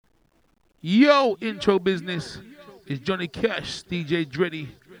Yo, intro business. It's Johnny Cash, DJ Dreddy,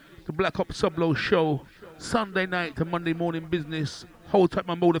 the Black Ops Sublow show. Sunday night to Monday morning business. Hold tight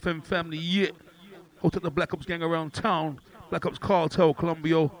my Mode FM family, yeah. Hold tight the Black Ops gang around town. Black Ops Cartel,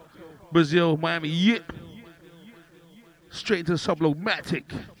 Colombia, Brazil, Miami, yeah. Straight into the Sublow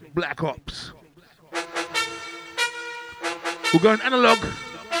Matic, Black Ops. We're going analog.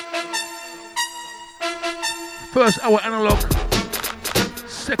 First hour analog.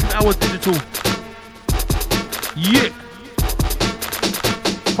 Second hour digital. Yeah.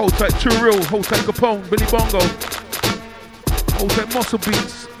 Hold tight Churrill, hold tight Capone, Billy Bongo. Hold tight Muscle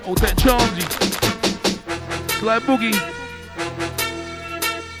Beats, hold tight Charmsy. Sly Boogie.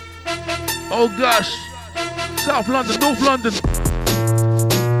 Oh gosh. South London, North London.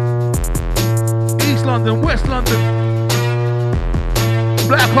 East London, West London.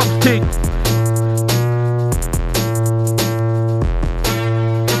 Black Ops King.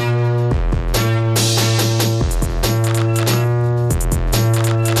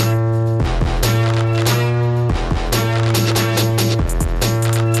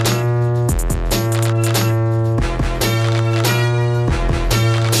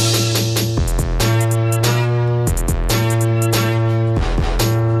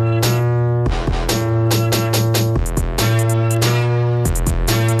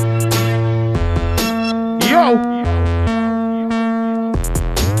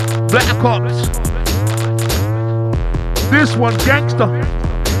 Black Ops. This one, Gangster.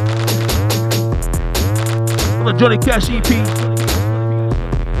 On the Johnny Cash EP.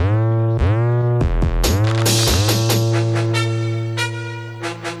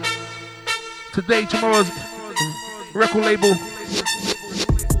 Today, tomorrow's record label.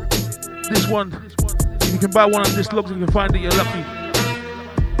 This one, if you can buy one of this looks, if you can find it, you're lucky.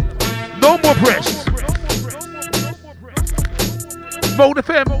 No more press. Mode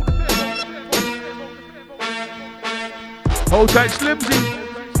FM. Hold tight Slimzy.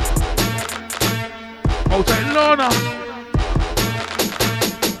 Hold tight Lorna.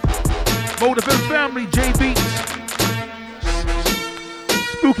 Mode FM family, J Beats.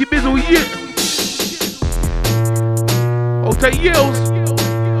 Spooky Bizzle, yeah. Hold tight Yells.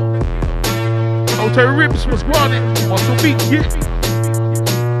 Hold tight Rips, what's wanted? Muscle Beats, yeah.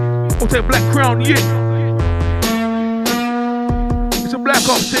 Hold tight Black Crown, yeah. It's a Black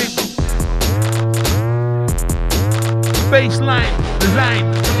Ops thing. Baseline, design,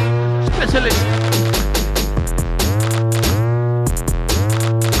 specialist.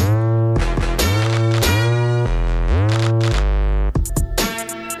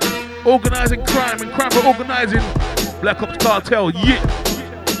 Organizing crime and crime for organizing. Black Ops Cartel, yeah.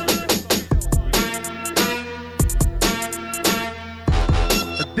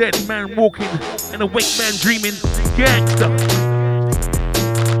 A dead man walking and a awake man dreaming. Gangster,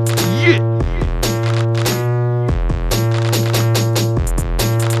 yeah.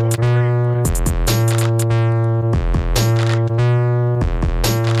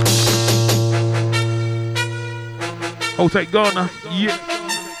 Hold tight Ghana, yeah.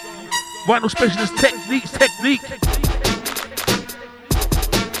 Vinyl specialist technique.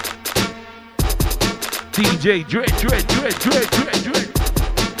 DJ Dread.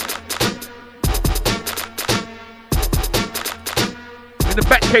 In the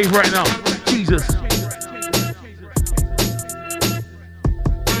back cave right now, Jesus.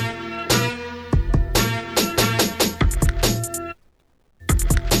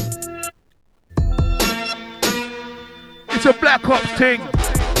 It's a Black Ops thing.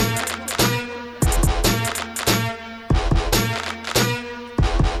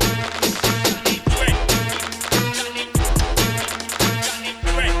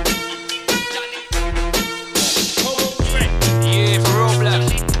 Yeah, for real black.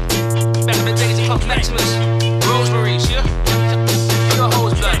 Back in the days, he puffed Maximus. Rosemary's, yeah? Your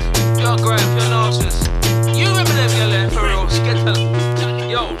hoes black. Your gripe, your nonsense. You remember them, girl, for real. Skeleton.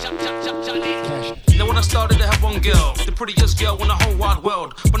 Yo. Now when I started to have one girl, the prettiest girl in the whole wide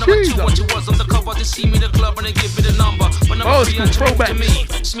world. When number two, what you was on the cover, they see me in the club and they give me the number. When number three, she moved to me.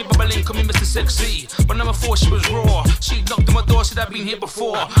 See me bubbling, call me Mr. Sexy. When number four, she was raw. She knocked on my door, said I'd been here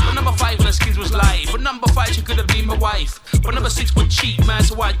before. When number five, when her skins was live. But number five, she could have been my wife. But number six was cheap, man,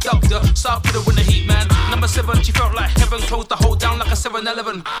 so I dubbed her. So I put her in the heat, man. Number seven, she felt like heaven, closed the whole down like a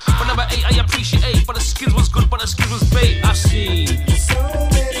 7-Eleven. But number eight, I appreciate, but the skins was good, but the skins was bait. I've seen so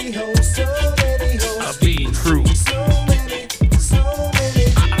many hoes, so many hoes. I've been through. So many.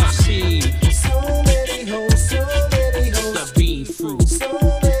 I've seen So many hoes, so many hoes. I've been through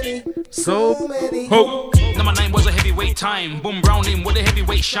So many So many ho. Number nine was a heavyweight time. Boom Browning with a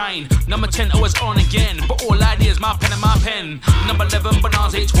heavyweight shine. Number 10, I was on again, but all I need is my pen and my pen. Number 11,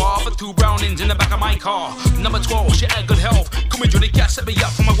 bananas A12 for 2 Brownings in the back of my car. Number 12, she had good health. Come and Johnny Cash set me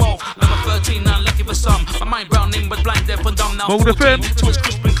up for my wealth. Number 13, I'm lucky for some. My mind Browning was blind, deaf and dumb. Now 14, so it's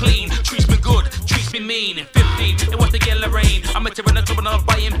crisp and clean. Treats me good, treats me mean. 15, it was the girl Lorraine. I met her in the club and I was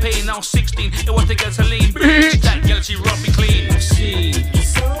buying pain. Now 16, it was the girl Celine. That girl, she robbed me clean. See,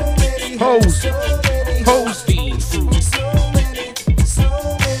 Hoes. Hoes. being fruit.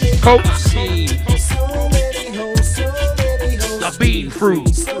 Hoes. See, The bean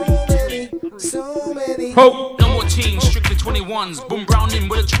fruit. So many. Ho. no more teams, strictly 21s. Boom Browning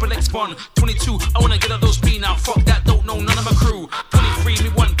with a triple X bun. 22, I wanna get out those speed now. Fuck that, don't know none of my crew. 23, we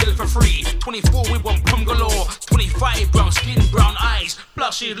want get it for free. 24, we want pum galore. 25, brown skin, brown eyes.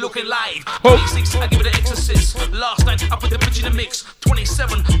 Blushy, looking live. 26, I give it an exorcist. Last night, I put the bitch in the mix.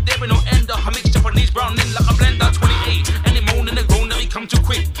 27, there be no ender. I mix Japanese browning like a blender. 28, any moan in the groan, that we come too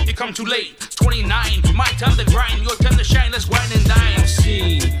quick, you come too late. 29, my time to grind, your time to shine, let's wine and dine.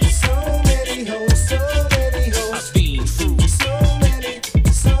 See, So many hoes, so many hoes. I've been through. So many,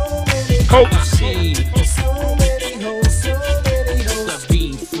 so many. Hoes. See, So many hoes, so many hoes. I've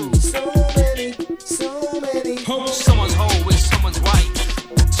been through. So many, so many. Someone's hoe with someone's wife.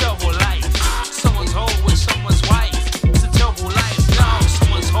 Terrible life. Someone's hoe with someone's wife. It's a terrible life. Now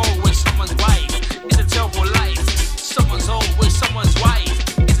someone's hoe with someone's wife. It's a terrible life. Someone's hoe with someone's wife.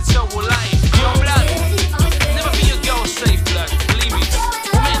 It's a terrible life. Yo, blood. Never be your girl safe, blood. Believe me.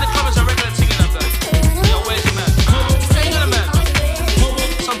 Me in the club is a regular thing in the blood. Yo, where's your man? Hey, you got a man?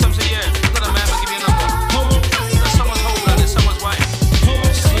 Sometimes a year. I got a man, I'll give you a number. That's someone's hoe, blood. It's someone's wife.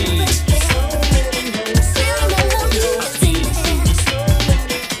 See.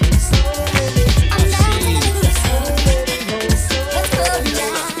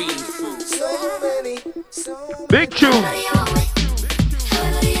 Big tune.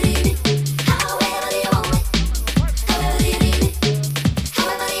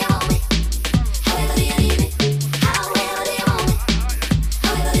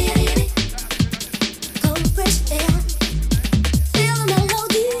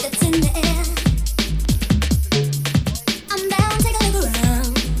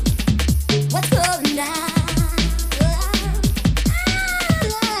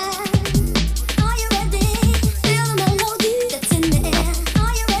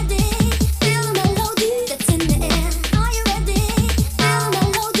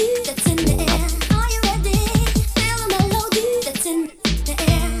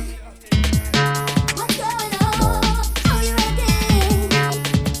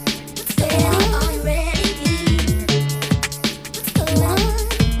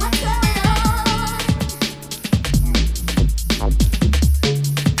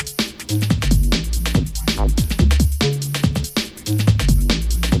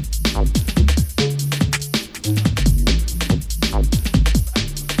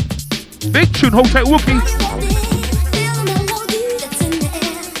 Big tune. Hold tight, Wookie.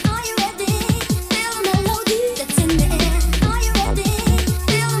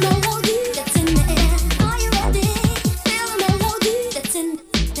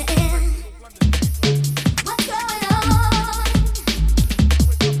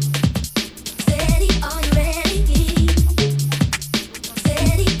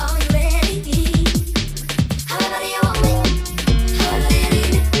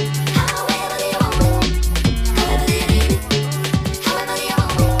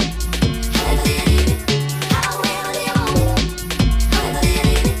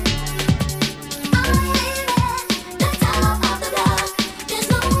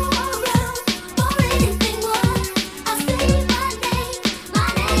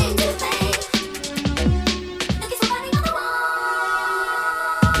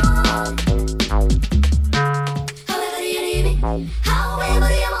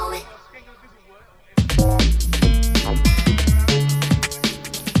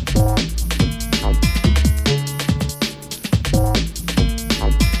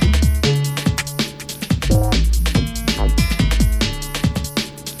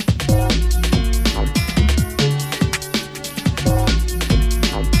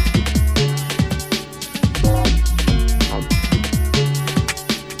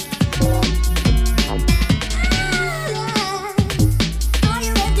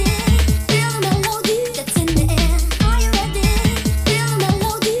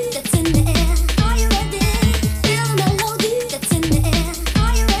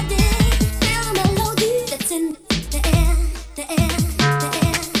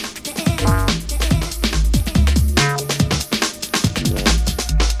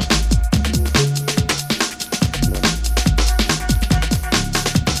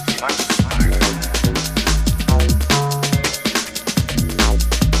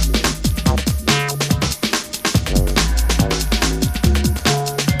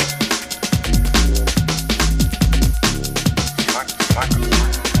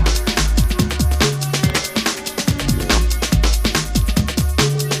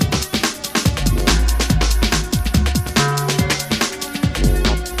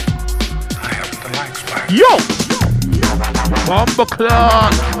 Yo! Bomber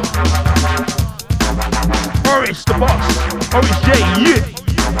Clark. Horace the boss. Horace J, yeah.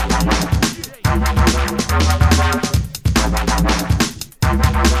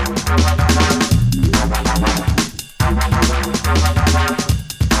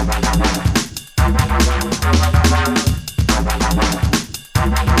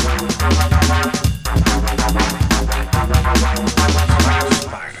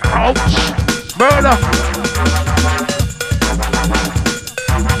 Ouch! Murder!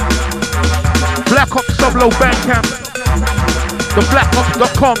 Black Ops Sublow Bandcamp. The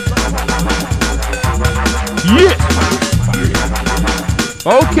blackops.com. Yeah!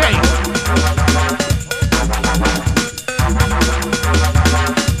 Okay.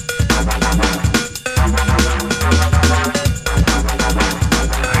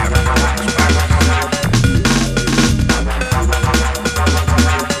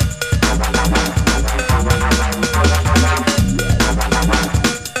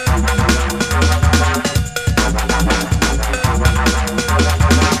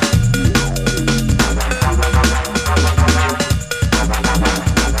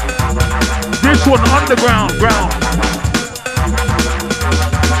 This one underground ground.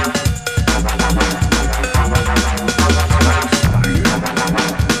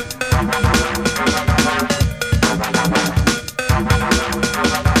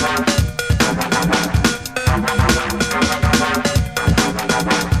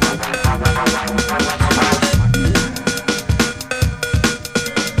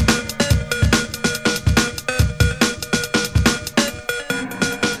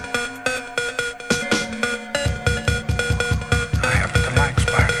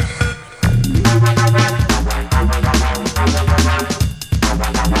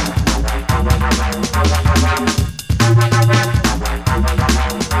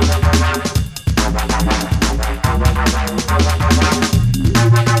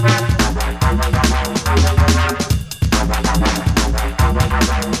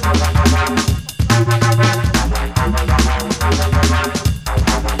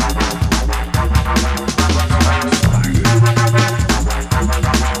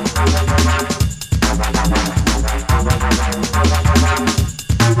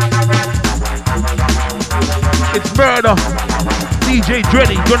 It's murder. DJ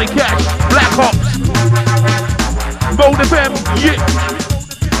Dreddy, Johnny Cash, Black Ops, Mode FM, yeah.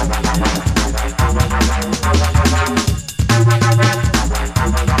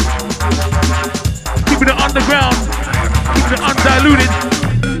 Keeping it underground, keeping it undiluted,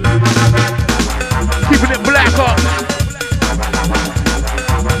 keeping it Black Ops.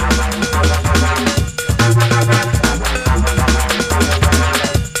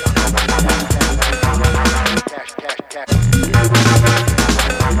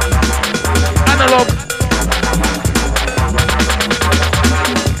 Analog.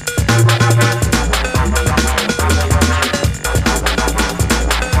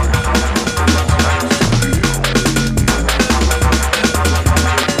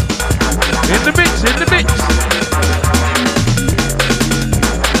 In the mix, in the mix.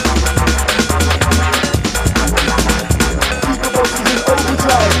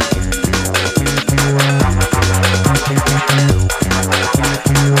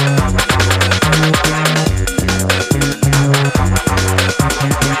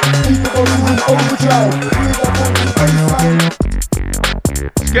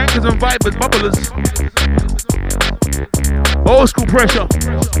 Skankers and vibers, bubblers. Old school pressure.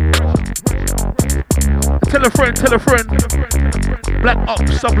 Tell a friend, tell a friend. Black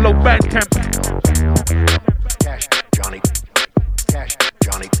Ops, Sublow Bandcamp. Cash, Johnny. Cash,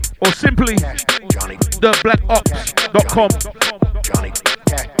 Johnny. Or simply Johnny. theblackOps.com. Johnny.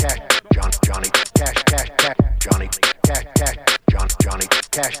 Cash, cash, John, Johnny. Cash, cash, cash, Johnny. Cash, cash, John, Johnny.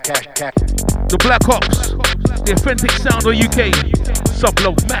 Cash, cash, cash. The Black Ops, the authentic sound of UK.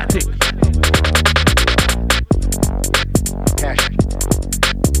 Sublow-matic. Cash.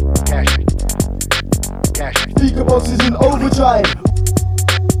 Cash. Cash. Speaker box is in overdrive.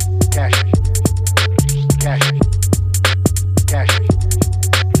 Cash. Cash. Cash.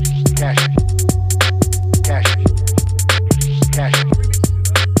 Cash. Cash. Cash.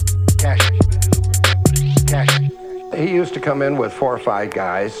 Cash. Cash. He used to come in with 4 or 5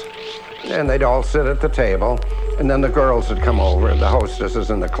 guys, and they'd all sit at the table, and then the girls would come over, the hostesses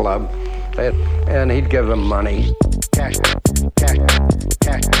in the club, and he'd give them money. Cash. Cash.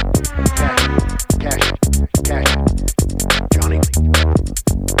 Cash. Cash. Cash. Cash. Johnny.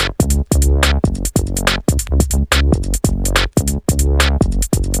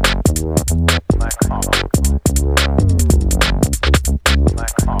 Black Hawk.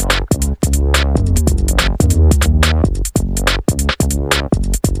 Black Hawk.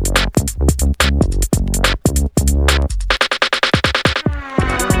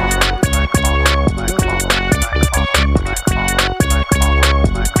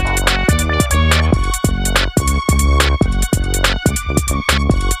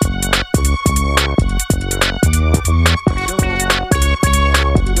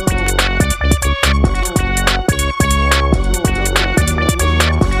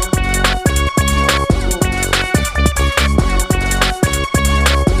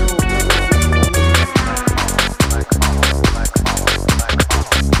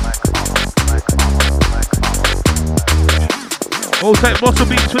 All type muscle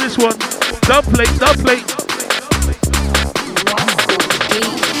beats for this one. Dub plate, dub plate.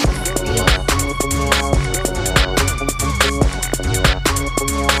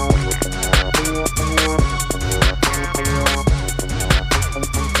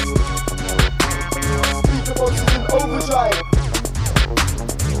 Peter Boss is in overdrive.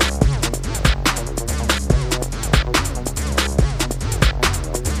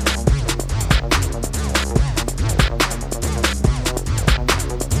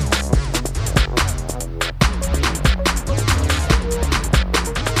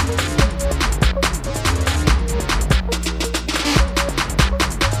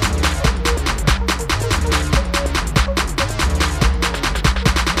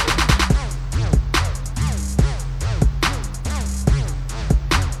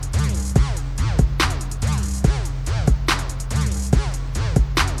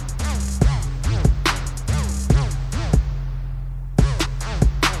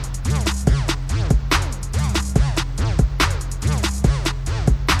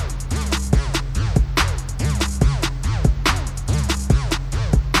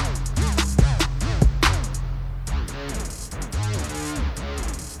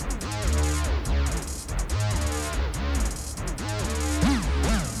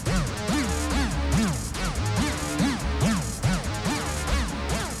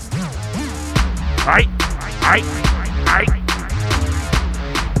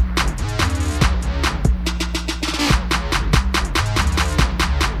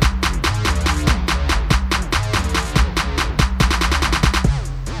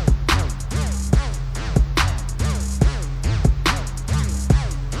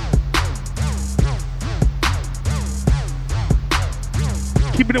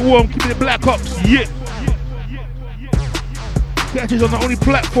 Keeping it warm, keeping it Black Ops, yeah. Catch us on the only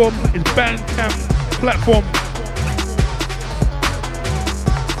platform is Bandcamp platform.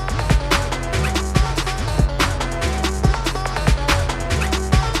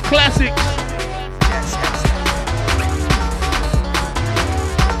 Classics.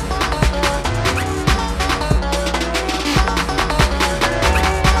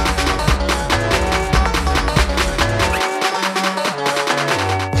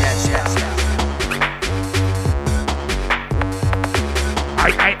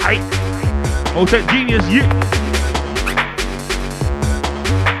 Tech Genius, yeah.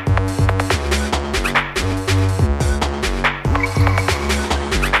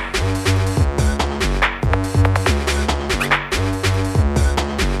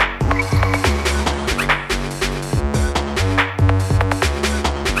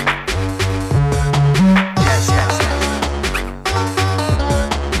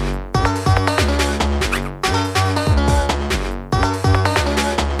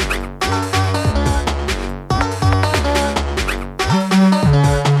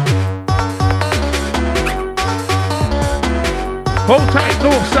 Hold tight,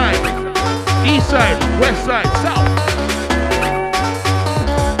 north side, east side, west side, south.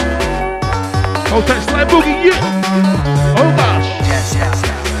 Hold tight, slide boogie, yeah. Oh gosh.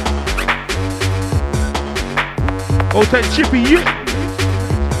 Hold tight, chippy, yeah.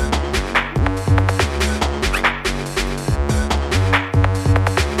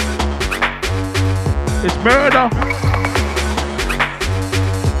 It's murder.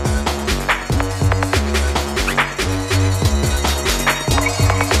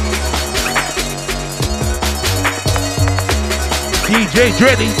 DJ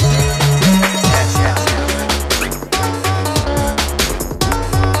Dreddy.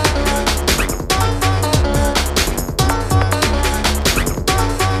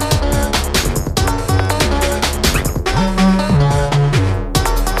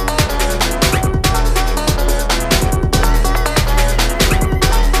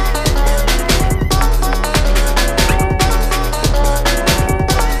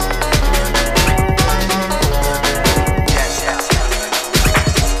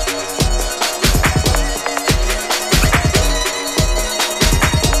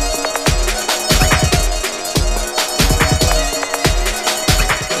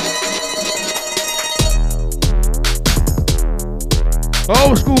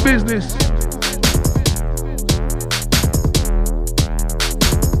 Old school business.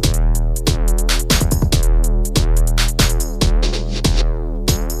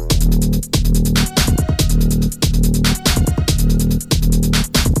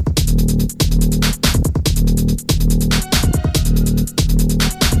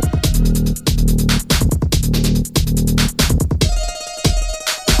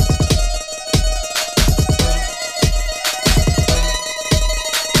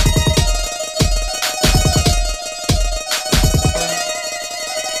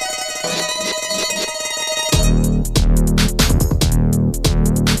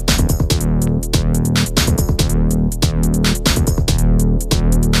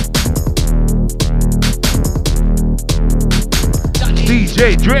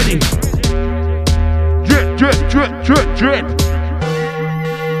 DJ Dreddy. Dread.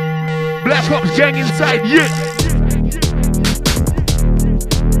 Black Ops gang inside, yeah.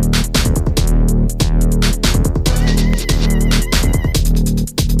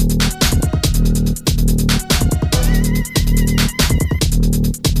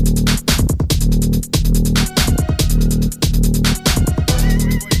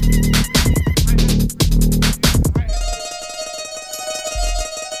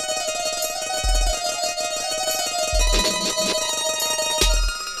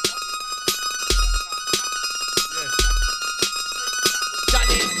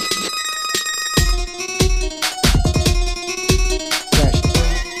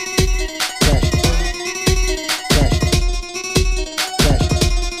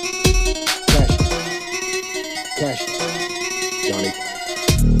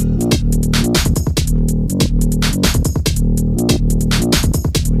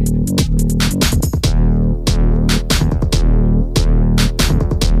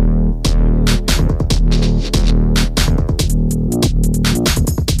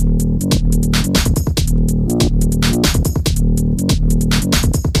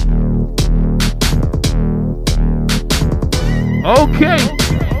 Okay,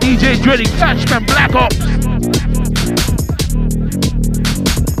 DJ Dreddy, Cashman, Black Ops.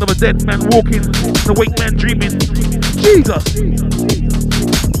 Another dead man walking, the awake man dreaming. Jesus.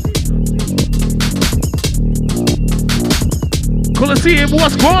 Coliseum,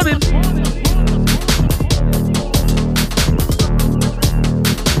 what's going on?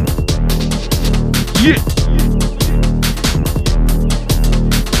 Yeah.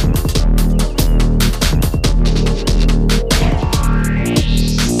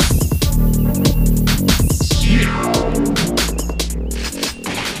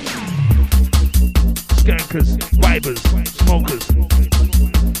 Skankers, vibers, smokers.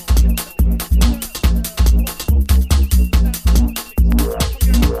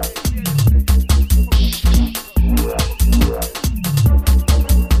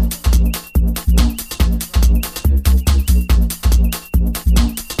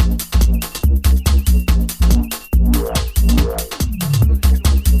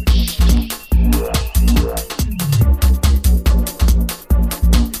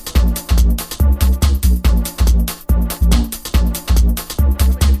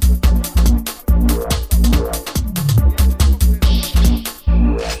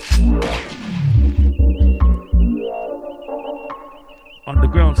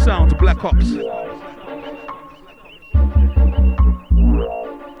 Underground sounds of Black Ops.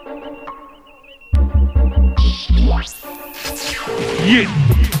 Yeah.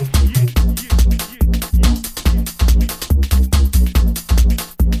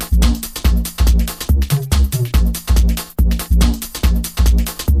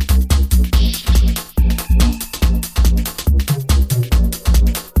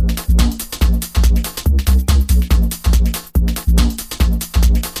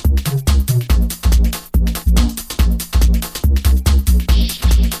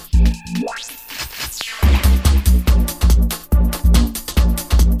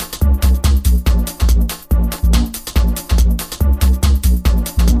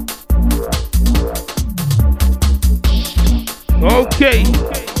 Okay.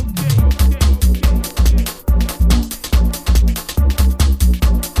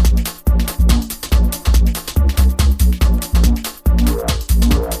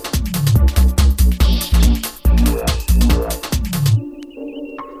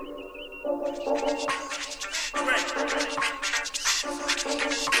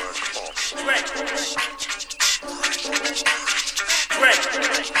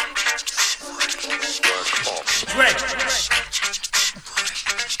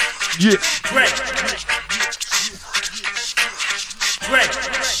 Yeah.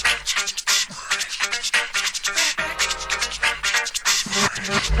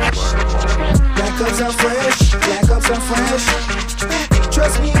 Black Ops are fresh, Black Ops are fresh.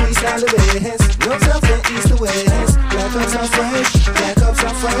 Trust me, we sound the best. No south and east to west. Black Ops are fresh, Black Ops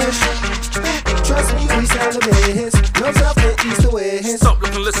are fresh. Trust me, we sound the best. No south and east to west. Stop,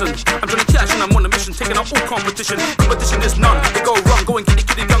 look and listen. I'm Johnny Cash and I'm on a mission, taking out all competition. Competition is none. They go wrong, go and get the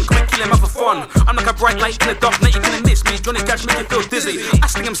kid young, come and kill him out for fun. I'm like a bright light in the dark night, you gonna miss me. Johnny Cash make you feel dizzy. I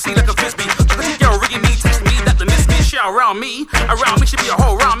sting MC like a frisbee. Look at the girl rigging me, texting me that they miss me. She around me should be a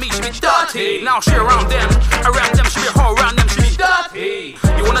whole around me, should be dirty. Now she around them should be a whole around them, should be dirty.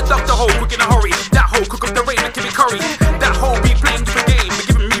 You wanna duck the hole quick in a hurry. That hole cook up the rain, make it be curry. That hole be playing the game, be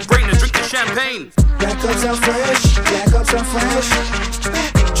giving me brain and drinking champagne. Black Ops are fresh, Black Ops are fresh.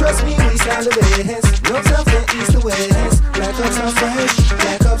 Trust me, we sound the best. North, south, and east to west. Black ups are fresh,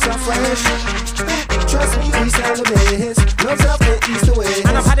 black ups are fresh. Trust me, we sound the best. North, south, and east to west.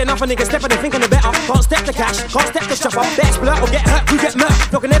 And I've had enough of niggas stepping and thinking they're better. Can't step the cash, can't step the strap up. Best blur or get hurt, you get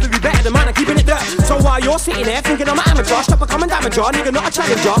murked. You can never be better than mine, I'm keeping it dirt. So while you're sitting there thinking I'm an amateur, stop a common damager, nigga, not a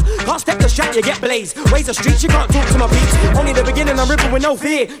challenger. Can't step the strap, you get blazed. Ways of streets, you can't talk to my beats. Only the beginning, I'm ripping with no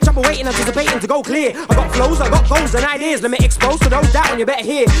fear. Trouble waiting, anticipating to go clear. I got flows, I got goals and ideas. Let me expose to those down, you better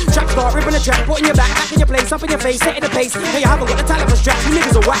hear. Trap start ripping the track, putting your back in your place, up in your face, setting the pace. Hey, you haven't got the talent for strap, you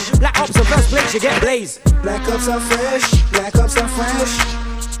niggas are whack. Black ops in first place, you get blazed. Black ups are fresh, black ups are fresh.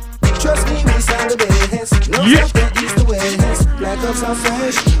 Trust me, we sound the best. North, south, and east to west. Black ups are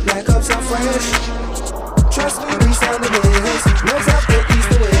fresh, black ups are fresh. Trust me, we sound the best. North, south, and east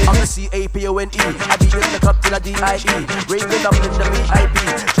to west. I'm the C-A-P-O-N-E. I be in the club till I D-I-E. Raving up in the VIP.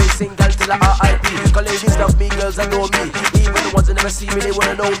 Chasing gal till I R.I.P. Cause ladies love me, girls adore me. Even the ones that never see me, they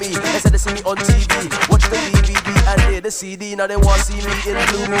wanna know me. They said they see me on TV. Watch the DVD and hear the CD. Now they wanna see me in a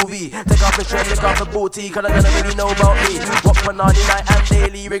blue movie. Take off the shirt, take off the booty. Cause I don't really know about me. Walk Panani night and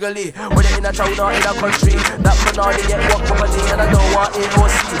daily, regularly. Whether in a town or in a country. That Panani get walk properly. And I know what it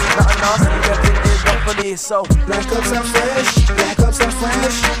was. Nothing nasty, everything is not for me. So black ups are fresh, black ups are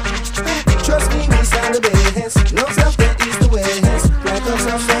fresh. Trust me, we sound the best. North, south, and east to west. Black ups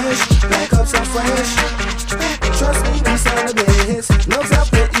are fresh, black ups are fresh. Trust me, we sound the best. North,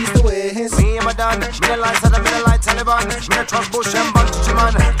 south, and east to west. Me and my done, me the lights and me the light Taliban. Me the trust Bush and bunch of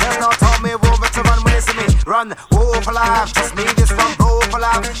man. There's no tell me war veteran when they see me run. War for life, just me this from war for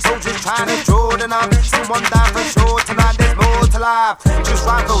life. Soldiers trying to draw the knife. Someone die for sure tonight. There's more to life. Just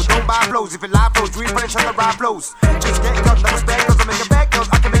rifles, don't buy flows. If it life flows, replenish on the right flows. Just get guns, never spare cause I make a back cause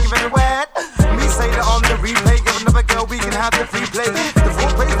I can make it very wet. Me say that on the replay, give another girl we can have the free play. The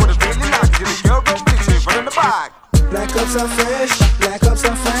full place what it really like. Give a girl run bleach straight in the back. Black ups are fresh, black ups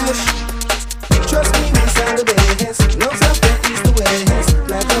are fresh. Trust me, we sound the best. North, south, and east to west.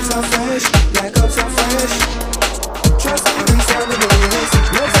 Black ups are fresh, black ups are fresh. Trust me, we sound the best.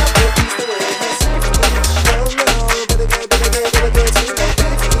 North, south, and east to west. Oh no, better get to the 50.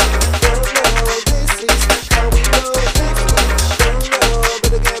 Oh no, this is how we roll 50. Oh no,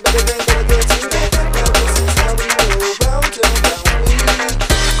 better get to the 50. Now this is how we roll round and round we.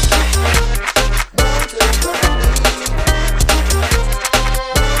 Round and round.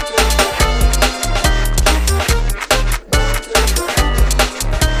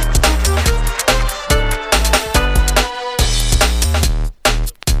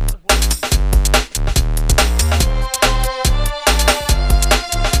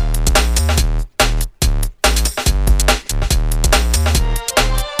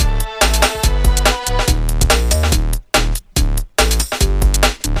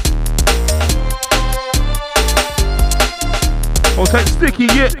 Oh, take sticky,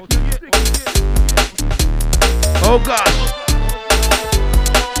 yeah. Oh gosh.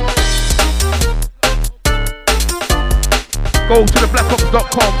 Go to the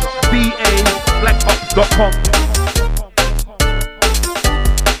blackops.com. BA blackops.com.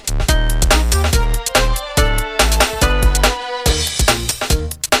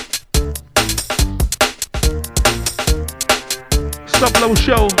 Sublow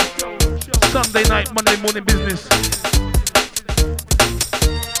show. Sunday night, Monday morning business.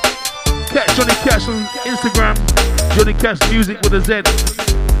 Catch Johnny Cash on Instagram. Johnny Cash Music with a Z.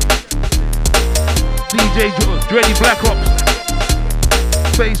 DJ Dreddy Black Ops.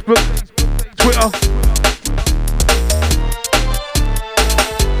 Facebook, Twitter.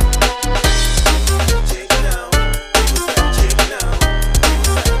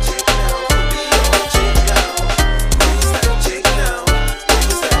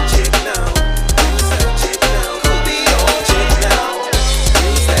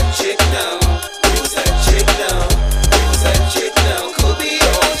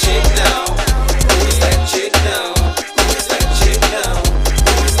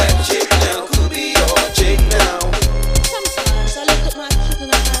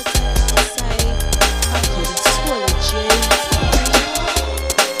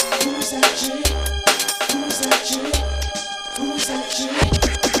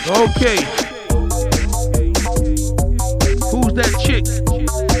 Okay. Who's that chick?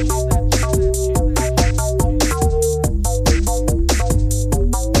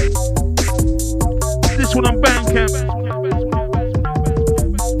 This one on Bandcamp.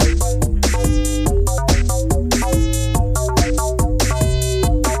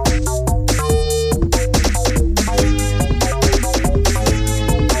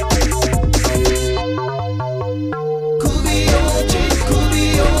 Could be your chick, could be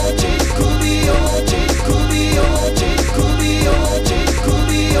your chick, could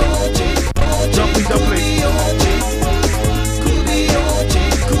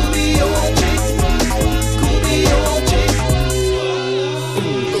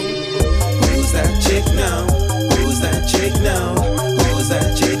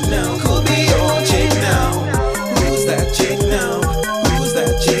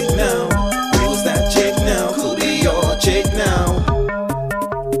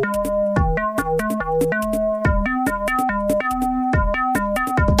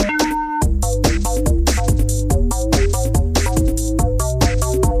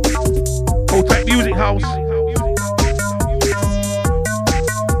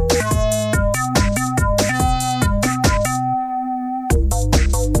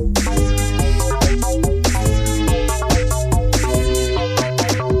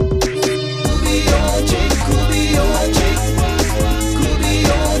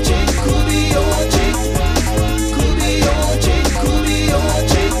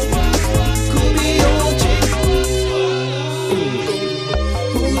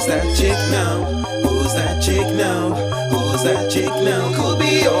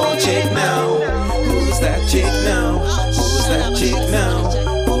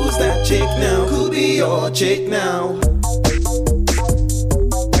your chick now.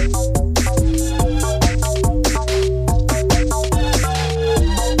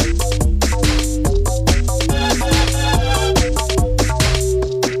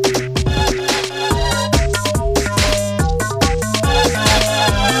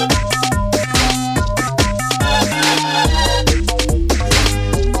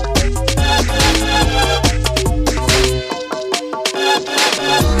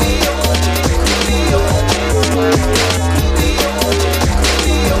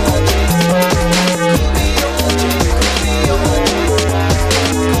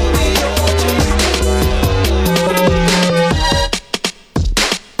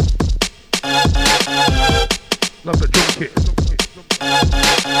 Love the drum kit.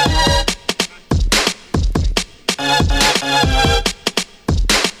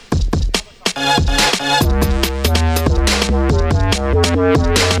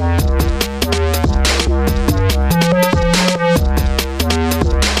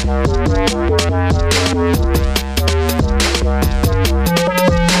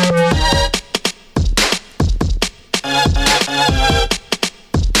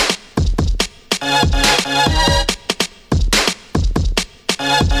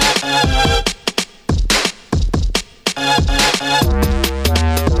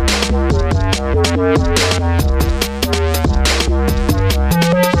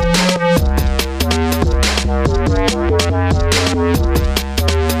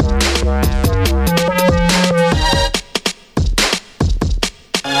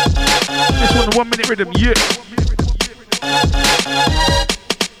 This one, the 1 minute rhythm, yeah.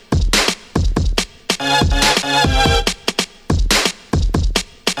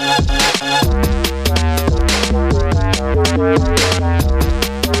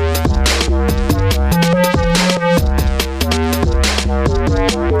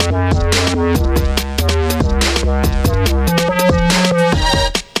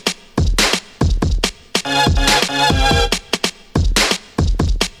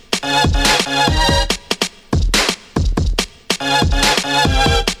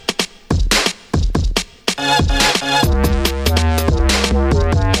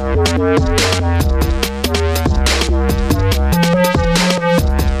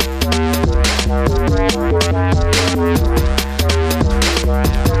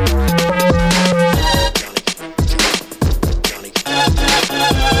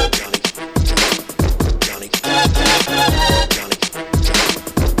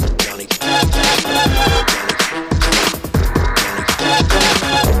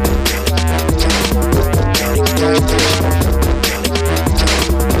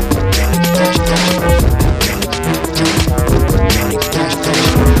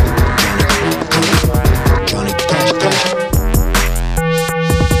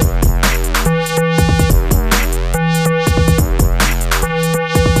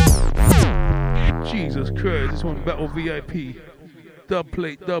 Battle VIP. Dub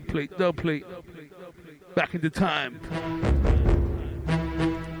plate. Back into time.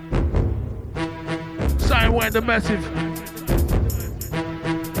 Sidewind the Massive.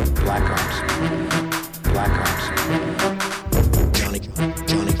 Black Ops. Johnny Cash.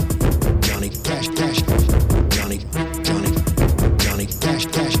 Johnny Cash.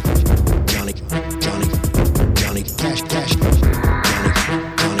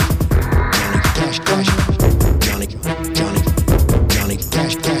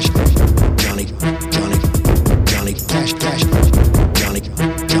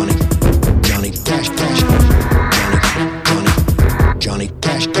 Johnny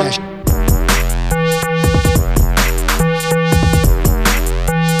Cash.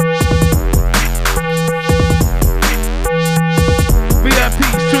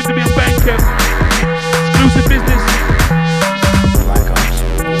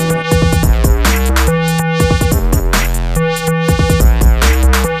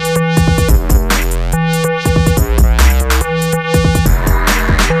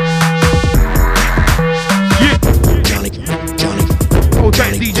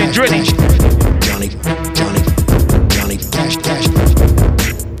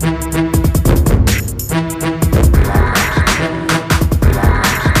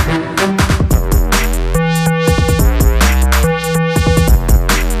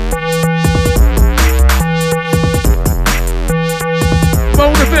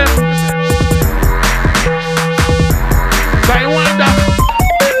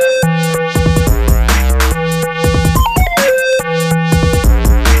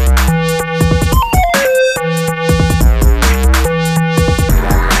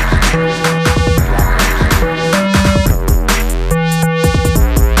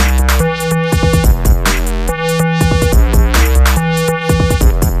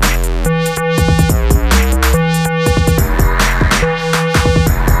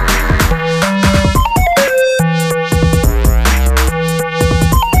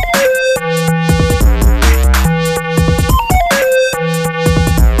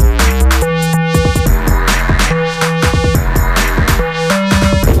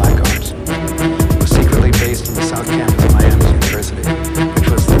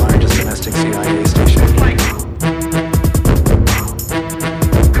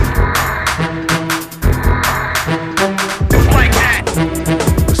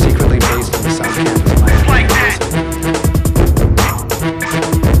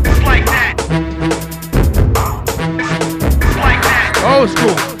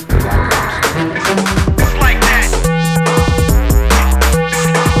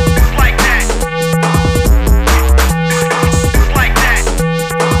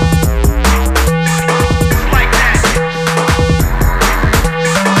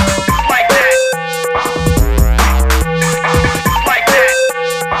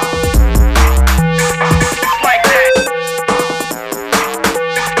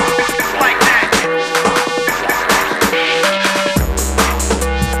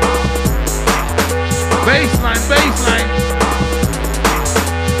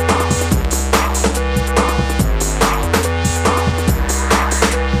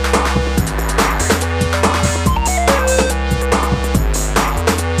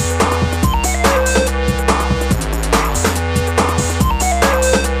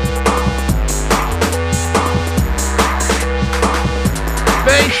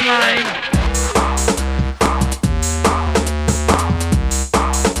 line.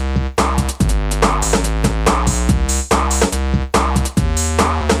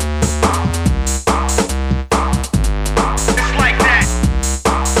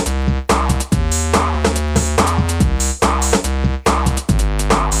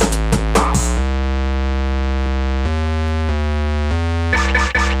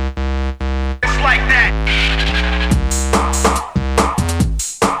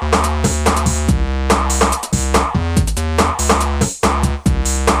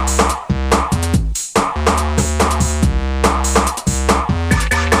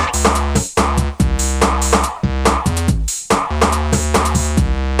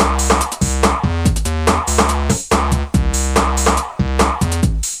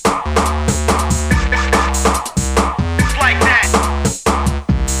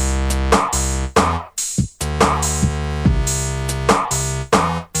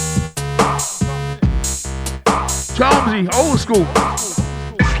 Charmsy, old school.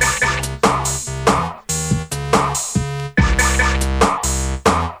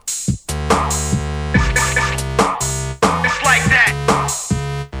 It's like that.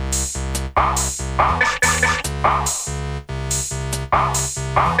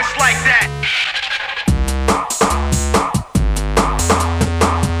 It's like that.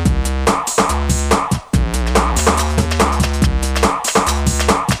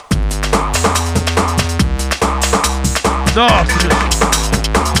 Nasty.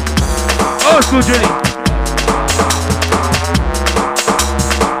 Old school Jenny.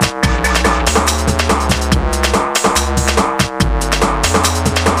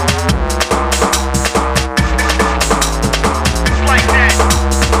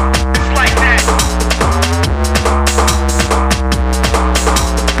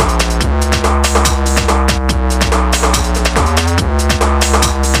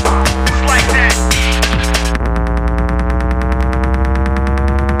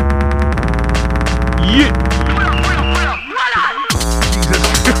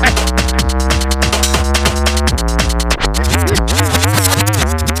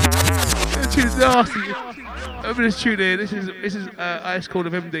 Over this tune here, this is Ice Cold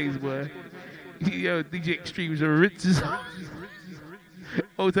of them days, boy. Yo, DJ Extremes are rinses.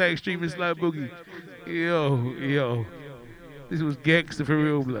 Old time Extreme and Slow Boogie. Yo. This was gangster for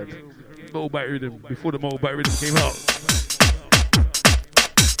real, blood. Motorbike Rhythm, before the Motorbike Rhythm came out.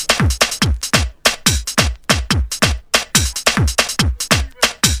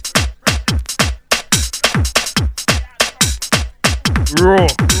 Raw.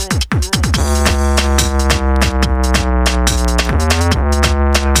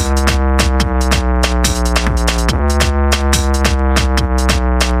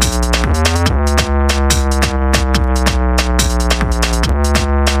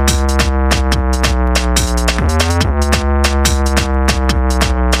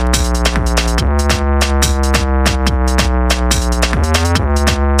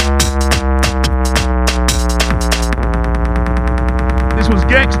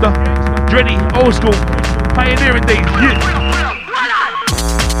 Gangster, Drenny, old school, pioneering days, yeah.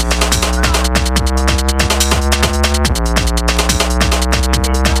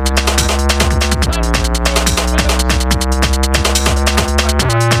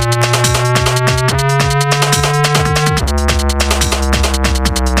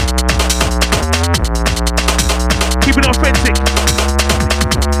 Keeping it authentic.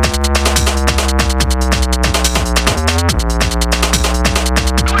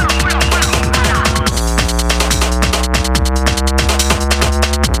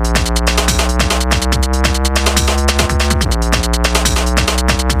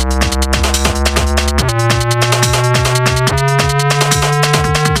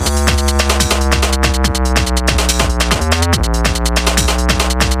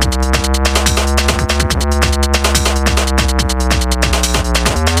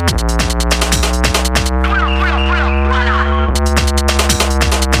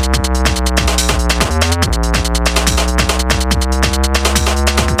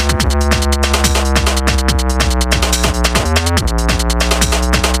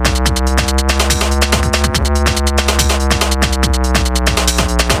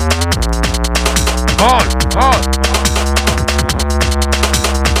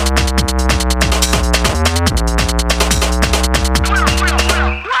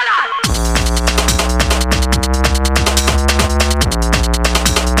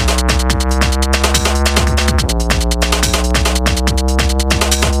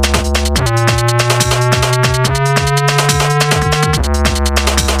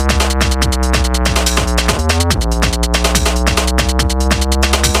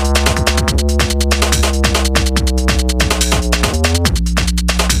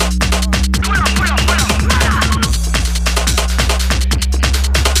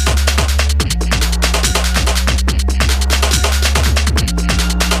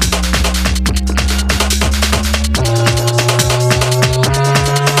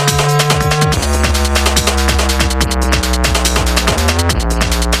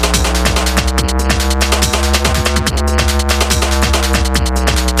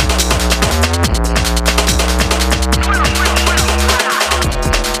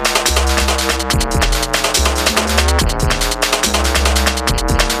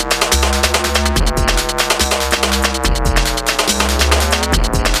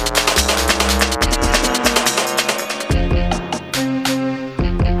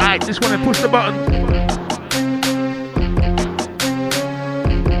 Push the button.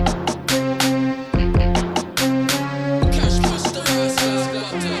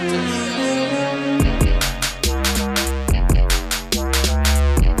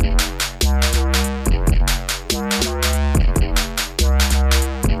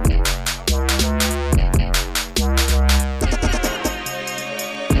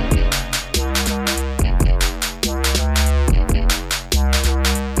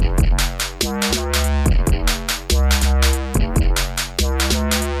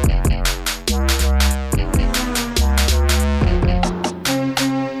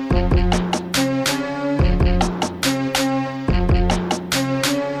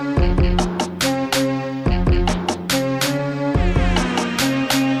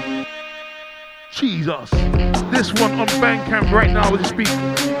 Jesus. This one on Bandcamp right now as we speak.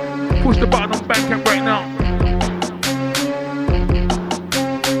 Push the button on Bandcamp right now.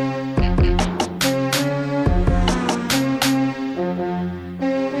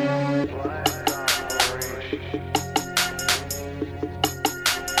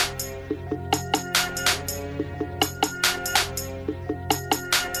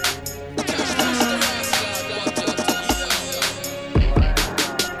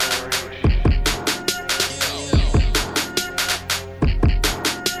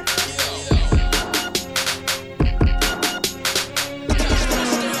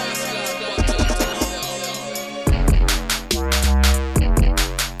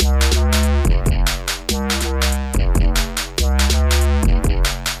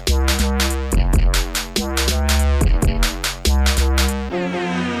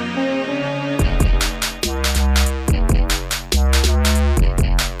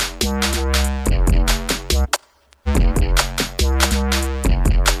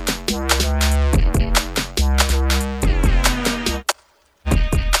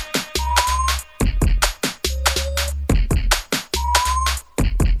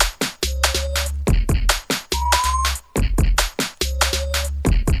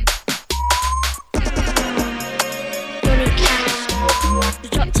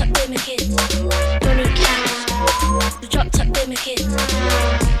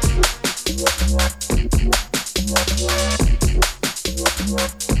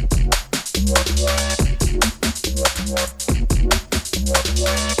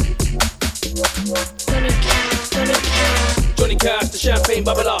 Johnny Cash, the champagne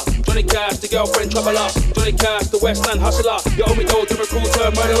bubbler. Johnny Cash, the girlfriend troubler. Johnny Cash, the Westland hustler. You owe me gold to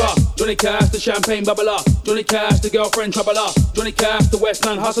recruiter murderer. Johnny Cash, the champagne bubbler. Johnny Cash, the girlfriend troubler. Johnny Cash, the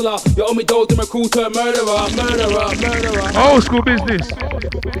Westland hustler. You owe me gold to recruiter murderer. Old school business.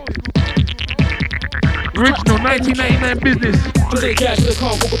 Original 1999 business. Johnny Cash with a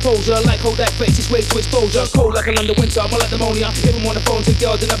calm composure. Like Kodak face, his way to exposure. Cold like a London winter, more like pneumonia. If I'm on the phone to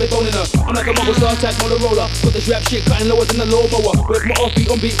girl, then I be boning her. I'm like a mobile star tag Motorola. Got this rap shit cutting lower than the lawnmower. With my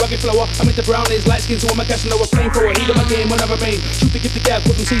offbeat, on beat, rugged flower. I'm into brown is light skin, so I'm a cash and lower flamethrower. Heat of my game when I remain. Shoot to give the gap,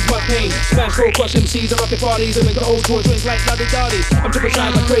 put them seeds my pain. Smash roll, crush MCs, and rocket parties. I make the old tour drinks like Lottie Darties. I'm triple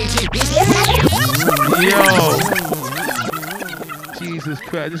shine like crazy. Yo. Jesus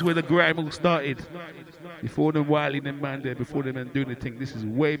Christ, this is where the grime all started. Before them Wiley and them man there, before them man doing the thing. This is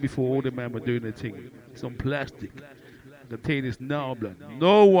way before all the man were doing the thing. It's on plastic. I can tell you this now, blood.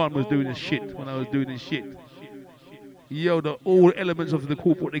 No one was doing this shit when I was doing this shit. Yo, all elements of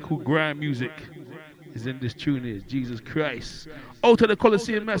what they call grime music is in this tune here. Jesus Christ. Out of the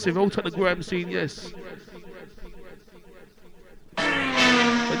Coliseum Massive, out of the grime scene, yes.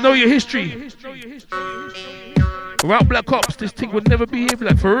 But know your history. Without Black Ops, this thing would never be here,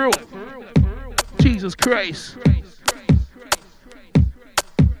 black, for real. Jesus Christ.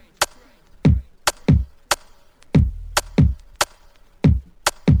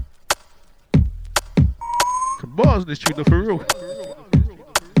 The bars in this tune are for real.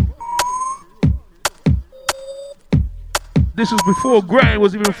 This was before grime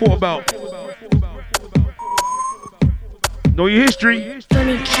was even thought about. Know your history.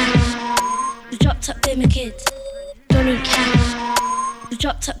 Johnny Cash, the drop top Bimmer Kids. Johnny Cash, the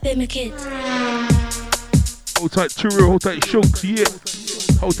drop top Bimmer Kids. Hold tight Turo, hold tight Shunks, yeah.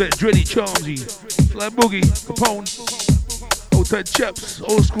 Hold tight Dreddy, Charmsy, Sly Boogie, Capone. Hold tight Chaps,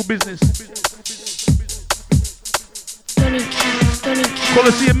 old school business. Johnny Cash, Johnny Cash.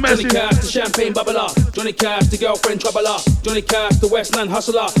 Coliseum Massive. Johnny Cash, the champagne bubbler. Johnny Cash, the girlfriend troubler. Johnny Cash, the Westland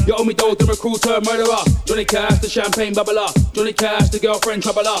hustler. You owe me dough, the recruiter murderer. Johnny Cash, the champagne bubbler. Johnny Cash, the girlfriend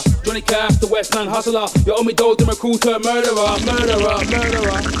troubler. Johnny Cash, the Westland hustler. You owe me dough, the recruiter murderer.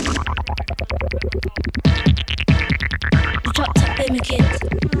 The drop top Bimmer Kids.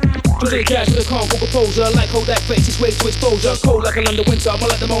 Johnny Cash with a calm vocal composure, like Kodak face his way to exposure. Cold like a London winter, more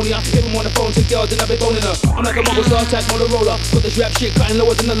like pneumonia. If I'm on the phone to girl, then I be boning her. I'm like a mobile star type Motorola. Got this rap shit cutting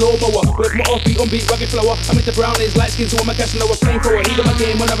lower than the lawnmower. With my offbeat, on-beat, rugged flower. I'm into brownies, light skin, so I'm a casting over flamethrower. Heat of my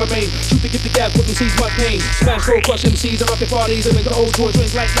game when I remain. Shoot to get the gap, put them seeds my pain. Smash, roll, crush MCs, I rock at parties. I'm into old toys,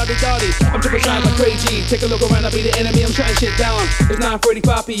 drinks like Lottie Dottie. I'm triple shine like crazy. Take a look around, I be the enemy, I'm shutting shit down. It's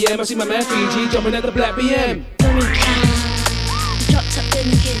 9:35 PM, I see my man Fiji jumping at the black BM. Johnny Cash, dropped up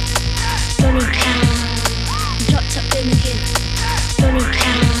in the kids. Johnny Cash, dropped up in the kids. Johnny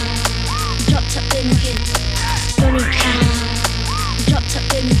Cash, dropped up in the kids. Johnny Cash, dropped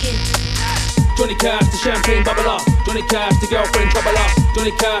up in the kids. Johnny Cash, the champagne bubbler. Johnny Cash, the girlfriend troubler.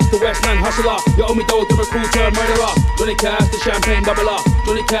 Johnny Cash, the Westland hustler. You owe me dough, the recruiter, murderer. Johnny Cash, the champagne bubbler.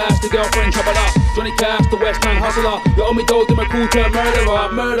 Johnny Cash, the girlfriend troubler. Johnny Cash, the Westland hustler. You owe me dough, the recruiter,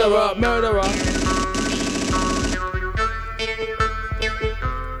 murderer, murderer, murderer.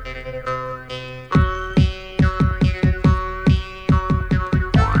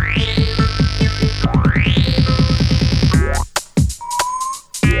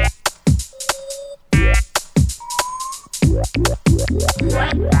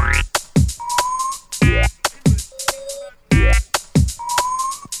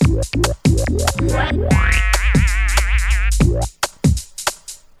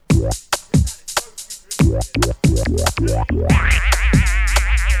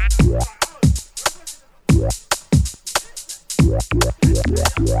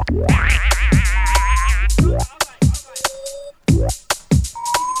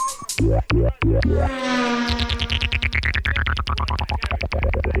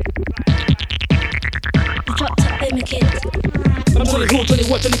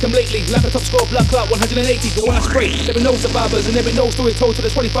 Like a top score, black clout, 180, the one I spray. Every no survivors and every no story told to the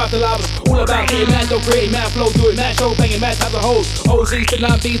 25 survivors. All about getting mad, don't create mad flow, doing mad show, banging mad type of hoes. OZs to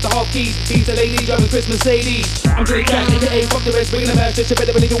 9Bs to half keys, B's to ladies, driving Christmas Mercedes. I'm Johnny Cash, aka fuck the rest, bringing the mad shit, you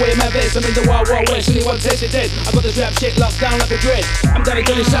better believe the way in my vest. I'm in the wild, wild west, anyone says you're dead. I got this rap shit locked down like a dread. I'm Daddy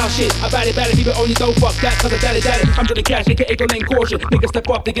Johnny South shit, I bad it, people only don't fuck that, cause I daddy. I'm Johnny Cash, aka go lane caution. Niggas step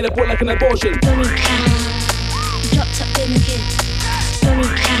up, they get a boy like an abortion. Johnny Cash, dropped up in the kids. Johnny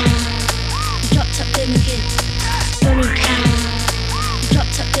Cash, dropped up in the kids. Johnny Cash,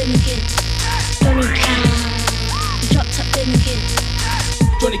 dropped up in the kids. Johnny Cash, dropped up in the kids.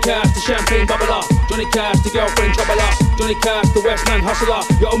 Johnny Cash, the champagne bubbler. Johnny Cash, the girlfriend troubler. Johnny Cash, the Westland hustler.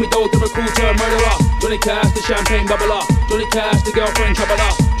 You owe me dough, the recruiter, murderer. Johnny Cash, the champagne bubbler. Johnny Cash, the girlfriend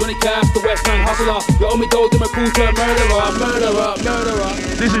troubler. Johnny Cash, the Westland hustler. You owe me dough, the recruiter, murderer, murderer, murderer.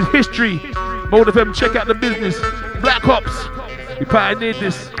 This is history. Mode FM, check out the business. Black Ops. We pioneered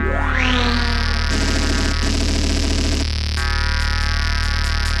this.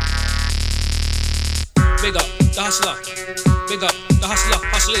 Big up the hustler. Big up the hustler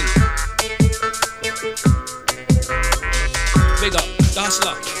hustling. Big up the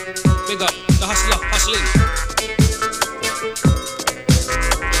hustler. Big up the hustler hustling.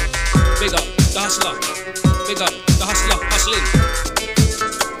 Big up the hustler. Big up the hustler hustling.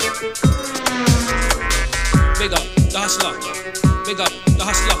 Big up the hustler. Big up the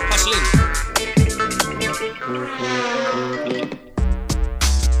hustler hustling.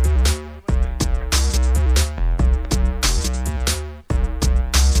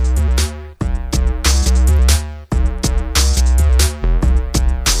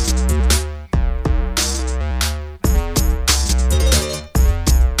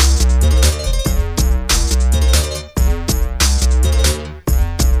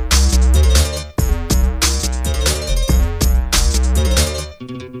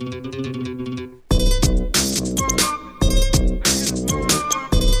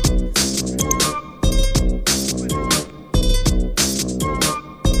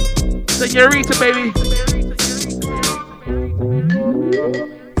 Señorita, baby.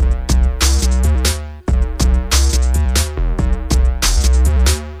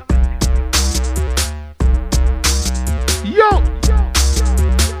 Yo.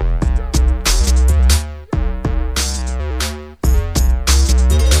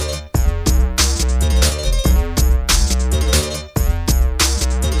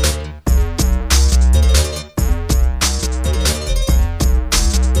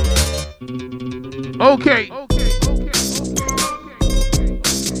 Okay.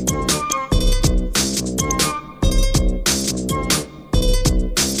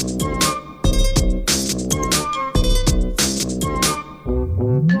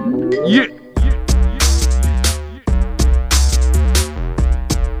 Yeah.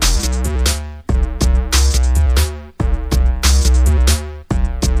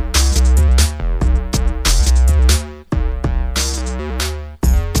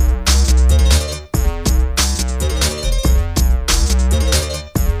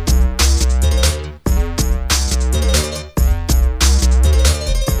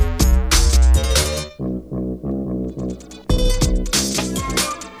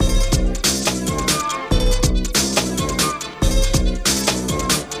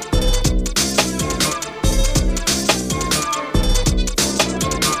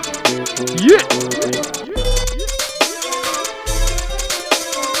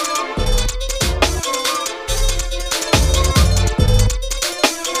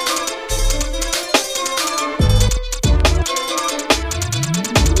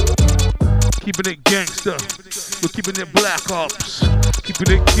 keeping it black ops.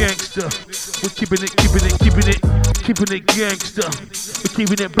 Keeping it gangster. We're keeping it gangster. We're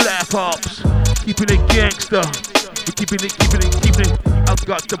keeping it black ops. Keeping it gangster. We're keeping it. I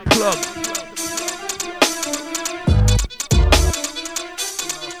got the plug.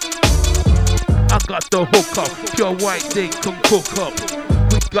 I got the hook up. Pure white, they can cook up.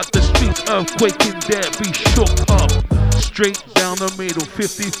 We got the streets earthquaking there, be shook up. Straight down the middle,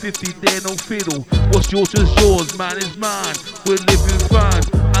 50-50, there no fiddle. What's yours is yours, mine is mine. We're living fine.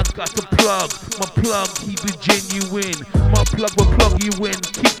 I got the plug, my plug, keep it genuine. My plug will plug you in,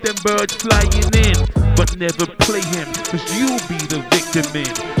 keep them birds flying in. But never play him, cause you'll be the victim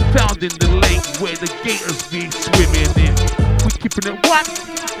in. Found in the lake where the gators be swimming in. We keeping it what?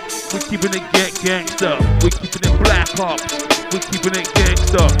 We're keeping it gangster. We're keeping it black ops. We're keeping it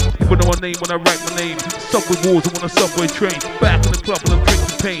gangster. People know my name when I write my name. Subway wars, I'm on a subway train. Back in the club and I'm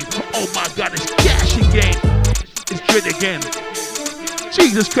drinking pain. Oh my God, it's cash again. It's dread again.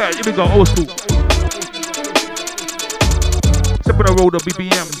 Jesus Christ, here we go, old school. Step on the road,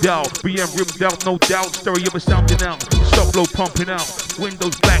 BBM down. BM rimmed out, no doubt. Stereo ever sounding out. Stop blow pumping out.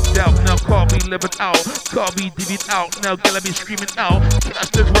 Windows blacked out. Now car be levered out. Car be divvied out. Now gala be screaming out.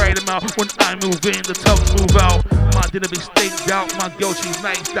 Casters ride them out. When I move in, the tugs move out. My dinner be staked out. My girl, she's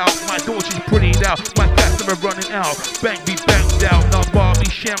niced out. My door, she's prettied out. My customer running out. Bank be banked out. Now bar be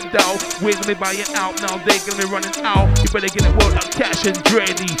shammed out. We're gonna be buying out. Now they gonna be running out. You better get it world out. Cash and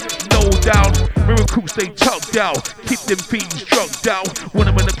dready. No doubt. River crews stay tugged out. Keep them fiends drugged out. When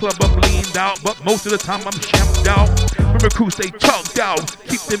I'm in the club, I'm leaned out. But most of the time, I'm shammed out. River crews stay tugged out.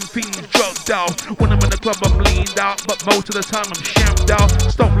 Keep them fiends drugged out. When I'm in the club, I'm leaned out. But most of the time, I'm shammed out.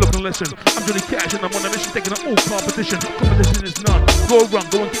 Stop, look, and listen. I'm Johnny Cash and I'm on a mission taking an all competition. Competition is none. Go run,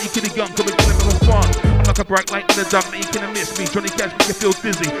 go and get your kitty gun. Come and get a little fun. I'm like a bright light in the dark, now you can't miss me. Johnny Cash make you feel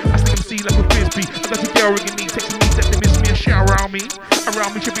dizzy. I see him see like a frisbee. I got your girl ringing me, texting me, that they miss me. A shower around me.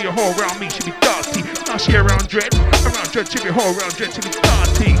 Around me should be a whore, around me should be dirty. Now she around dread. Around dread should be a whore, around dread should be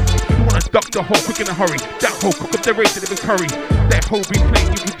dirty. You wanna duck the hole quick in a hurry. That hoe cook up the race and it was curry. That hoe be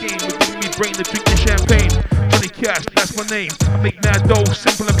playing you the game with giving me brain to drink the champagne. Johnny Cash, that's my name. I make mad dough,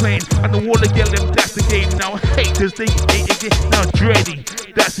 simple and plain. I know all the girl them, that's the game. Now haters, they hate again. Now Dreddy,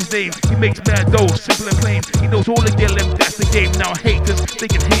 that's his name. He makes mad dough, simple and plain. He knows all the girl them, that's the game. Now haters, they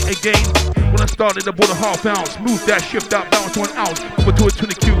can hate again. When I started, I bought a half ounce. Moved that shift out down to an ounce. Over to a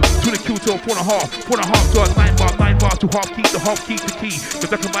 20Q to a 4.5. 4.5 to a 9 bar to half key, the half key to key.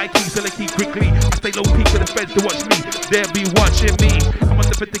 Cause I can buy keys, sell a key quickly. I stay low key for the feds to watch me. They'll be watching me. I'm on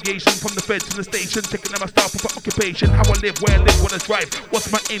the investigation from the feds to the station. Checking out my style for occupation. How I live, where I live, what I drive.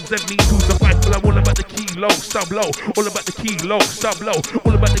 What's my aims and means to survive. Well, I'm all about the kilo, sub low. All about the kilo, sub low.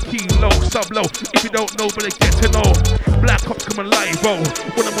 All about the kilo, sub low. If you don't know, better get to know. Black Ops coming live, oh.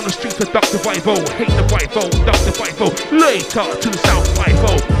 When I'm on the streets, I duck the vivo. Hate the vivo, duck the vivo. Later to the south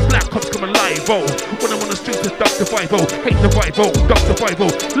vivo. Black Ops coming live, oh. When I'm on the streets, I duck the vivo. Hate the vivo, duck the vivo.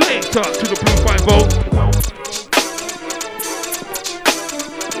 Later to the blue vivo.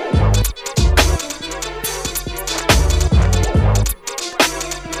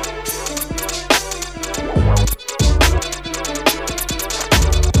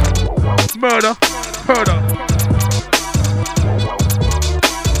 Murder, murder.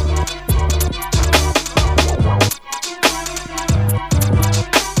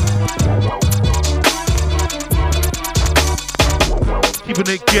 Keeping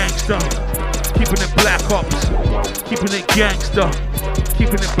it gangster, keeping it black ops, keeping it gangster,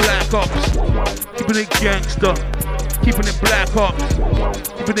 keeping it black ops, keeping it gangster, keeping it black ops,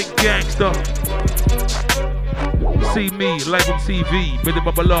 keeping it gangster. See me live on TV, Billy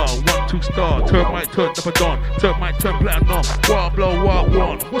Babala, 1-2 star, Termite turn up a dawn, Termite turn platinum, Wild blow, wild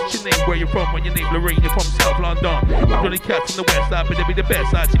one. What's your name, where you from? When your name Lorraine, you're from South London. I'm Johnny Cash from the west side, but they be the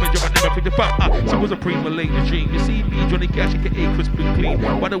best side. See me drop, I never think the fuck. So was a prima lady dream. You see me, Johnny Cash, aka crisp and clean.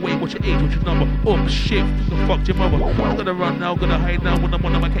 By the way, what's your age, what's your number? Up, shift, the fuck your mother. I'm gonna run now, gonna hide now. When I'm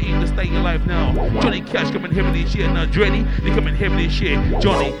on, I can't aim to stay alive now. Johnny Cash coming heavy this year, now Dreddy, they coming heavy this year.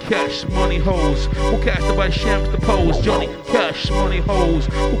 Johnny Cash, money hoes. Who cast to buy shams to pose? Johnny Cash, money hoes.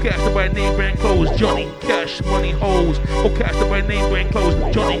 Who cast to buy name brand clothes? Johnny Cash, money hoes. Who cast to buy name brand clothes?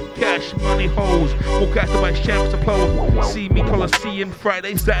 Johnny Cash, money hoes. Who cast to buy shams to pose? See me Coliseum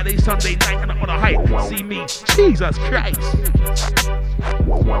Friday, Saturday, Sunday night, and I'm on a hype. See me, Jesus Christ.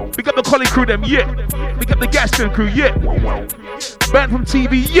 We got the Collie crew, them, yeah. We got the Gaston crew, yeah. Band from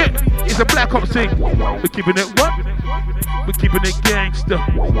TV, yeah. It's a Black Ops thing. We're keeping it what? We're keeping it gangster.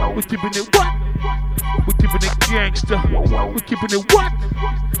 We're keeping it what? We're keeping it gangster. We're keeping it what?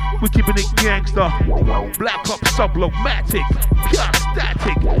 We're keeping it gangster. Black Ops Sublomatic. Pure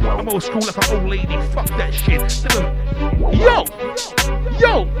static. I'm old school like an old lady. Fuck that shit. Yo!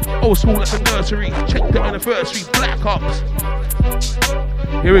 Yo! Old school like a nursery. Check the anniversary. Black Ops.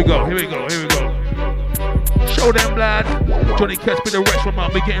 Here we go. Here we go. Here we go. Show them, lad. Johnny Cash be the rest from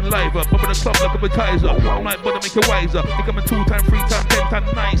me getting live up. I'm in the club like a betizer. I'm like, but I make it wiser. Think I'm a 2 time, 3 time, 10 time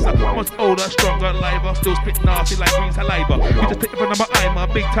nicer. Much older, stronger, liver. Still spit nasty like green saliva. You just take it from my eye, my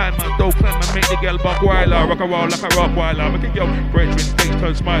big time, man. Dope climb and make the girl buck wilder. Rock and roll like a Rottweiler. Make a girl brethren, face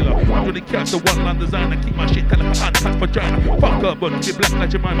turn smiler. I'm Johnny Cash, the one land designer. Keep my shit like a untapped vagina. Fuck up, but get black like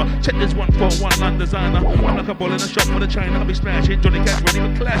Jemima. Check this one for one land designer. I'm like a ball in a shop for the China. I'll be smashing. Johnny Cash, when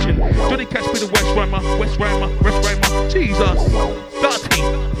even clashing. Johnny Cash be the West Rhymer. Rest Rhymer, Jesus,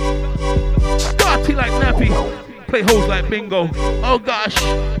 dirty like nappy, play hoes like bingo. Oh gosh,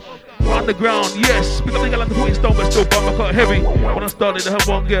 underground, yes. Because nigga like the putting stone, but still bum I cut heavy. When I started, I had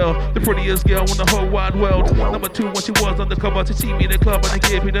one girl, the prettiest girl in the whole wide world. Number 2, when she was undercover, to see me in the club and they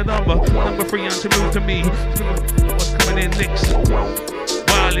gave me the number. Number 3, and she moved to me. What's coming in next?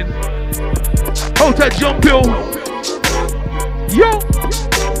 Wildin', hold that jump hill. Yo,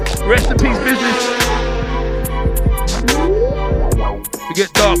 rest in peace, business. We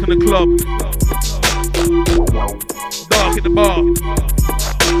get dark in the club, dark in the bar,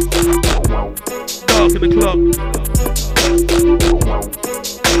 dark in the club,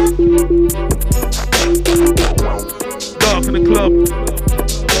 dark in the club,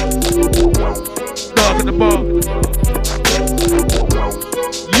 dark in the bar.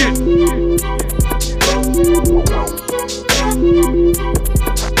 Yeah.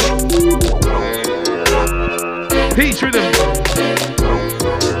 Peach rhythm.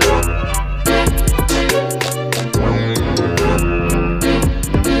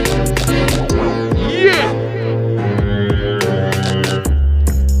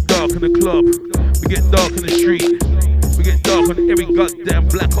 Club. We get dark in the street. We get dark on every goddamn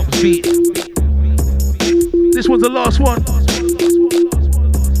Black Ops beat. This one's the last one.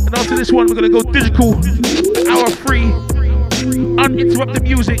 And after this one, we're gonna go digital. Hour 3. Uninterrupted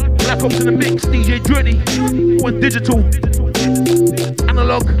music. Black Ops in the mix. DJ Dreddy. Went digital.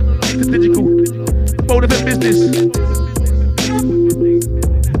 Analog to digital. Bold of business.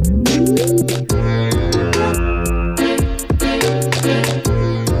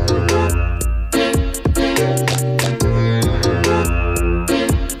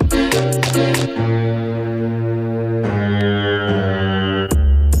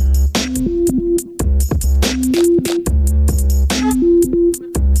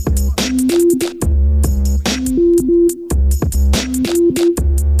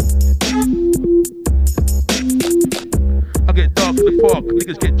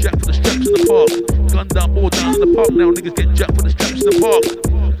 Niggas get jacked for the straps in the park. Gun down, ball down in the park now. Niggas get jacked for the straps in the park.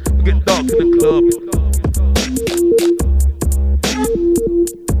 We get dark in the club.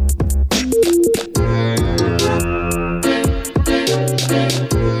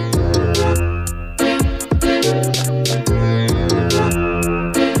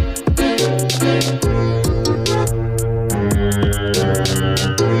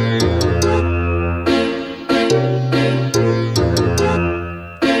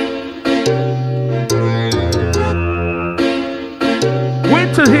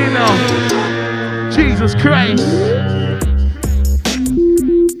 Jesus Christ.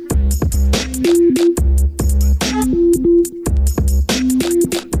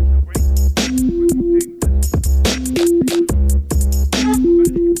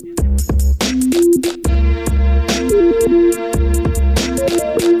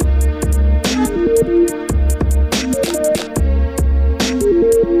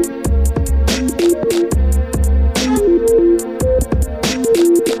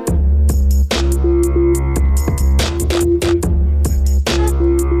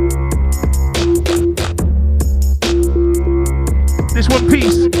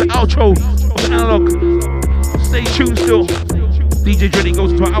 DJ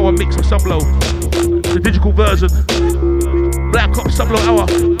goes into an hour mix of Sublow. The digital version. Black Ops Sublow hour.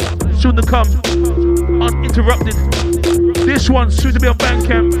 Soon to come. Uninterrupted. This one soon to be on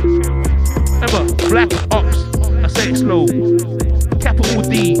Bandcamp. Remember, Black Ops. I say it slow. Capital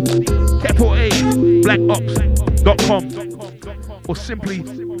D. Capital A. blackops.com. Or simply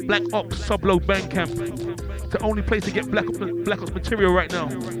Black Ops Sublow Bandcamp. It's the only place to get Black Ops material right now.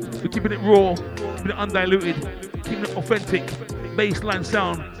 We're keeping it raw, keeping it undiluted, keeping it authentic. Baseline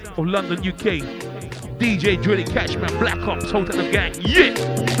sound of London, UK. DJ Dreddy Cashman, Black Ops, Hotel the Gang, yeah!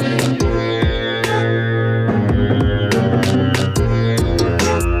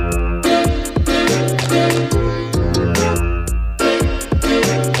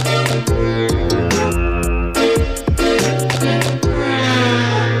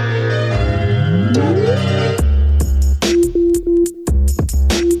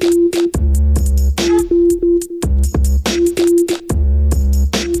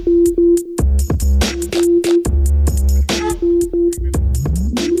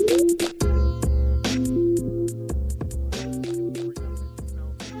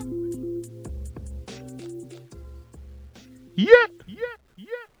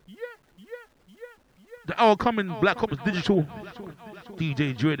 The hour coming, Black Ops Digital,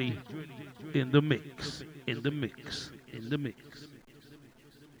 DJ Dreddy in the mix, in the mix, in the mix.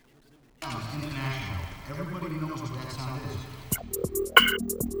 International. Everybody knows what that sound is.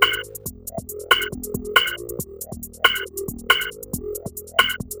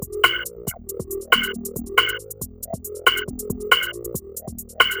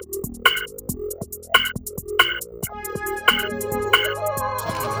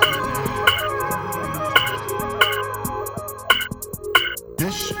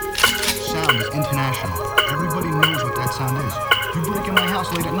 This sound is international. Everybody knows what that sound is. You break in my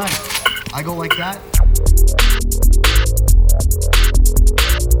house late at night, I go like that.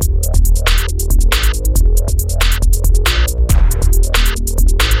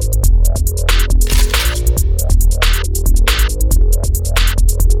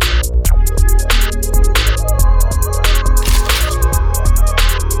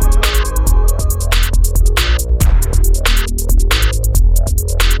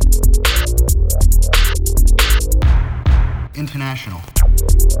 International.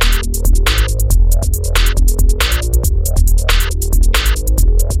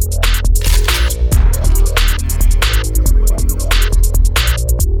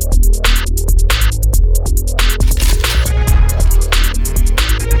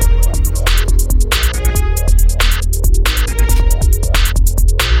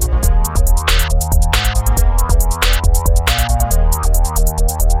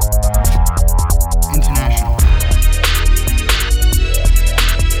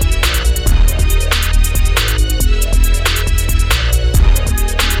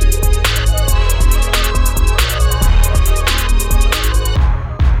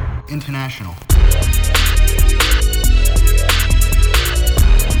 International.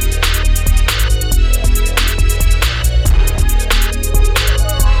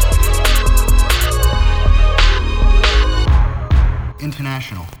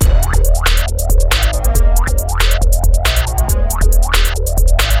 International.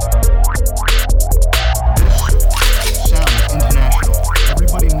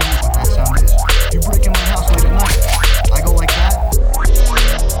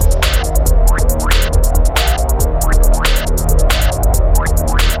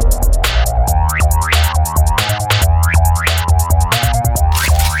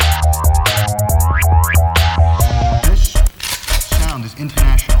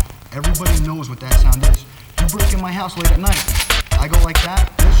 Everybody knows what that sound is. You break in my house late at night, I go like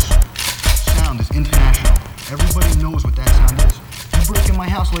that. This sound is international. Everybody knows what that sound is. You break in my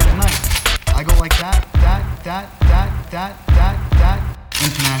house late at night, I go like that.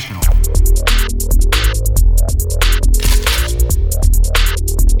 International.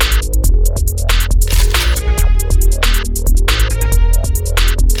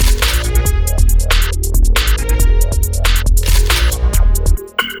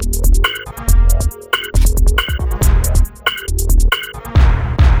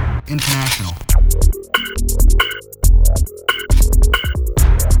 International.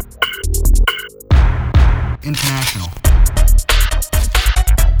 International.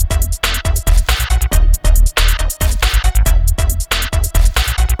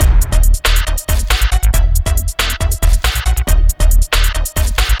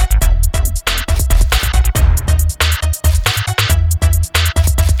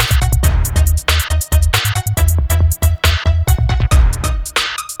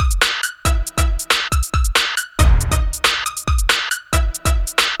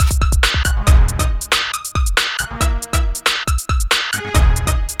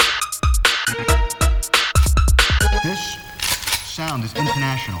 Sound is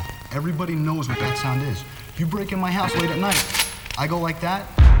international. Everybody knows what that sound is. If you break in my house late at night, I go like that.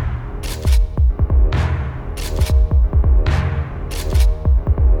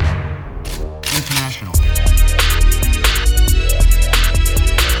 International.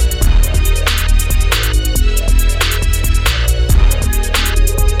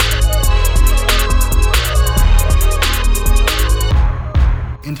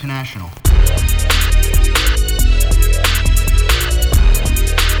 International.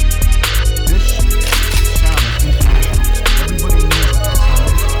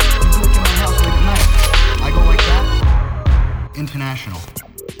 International.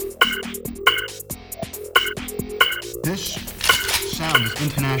 This sound is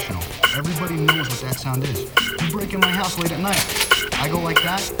international. Everybody knows what that sound is. You break in my house late at night, I go like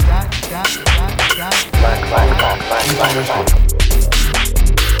that. International.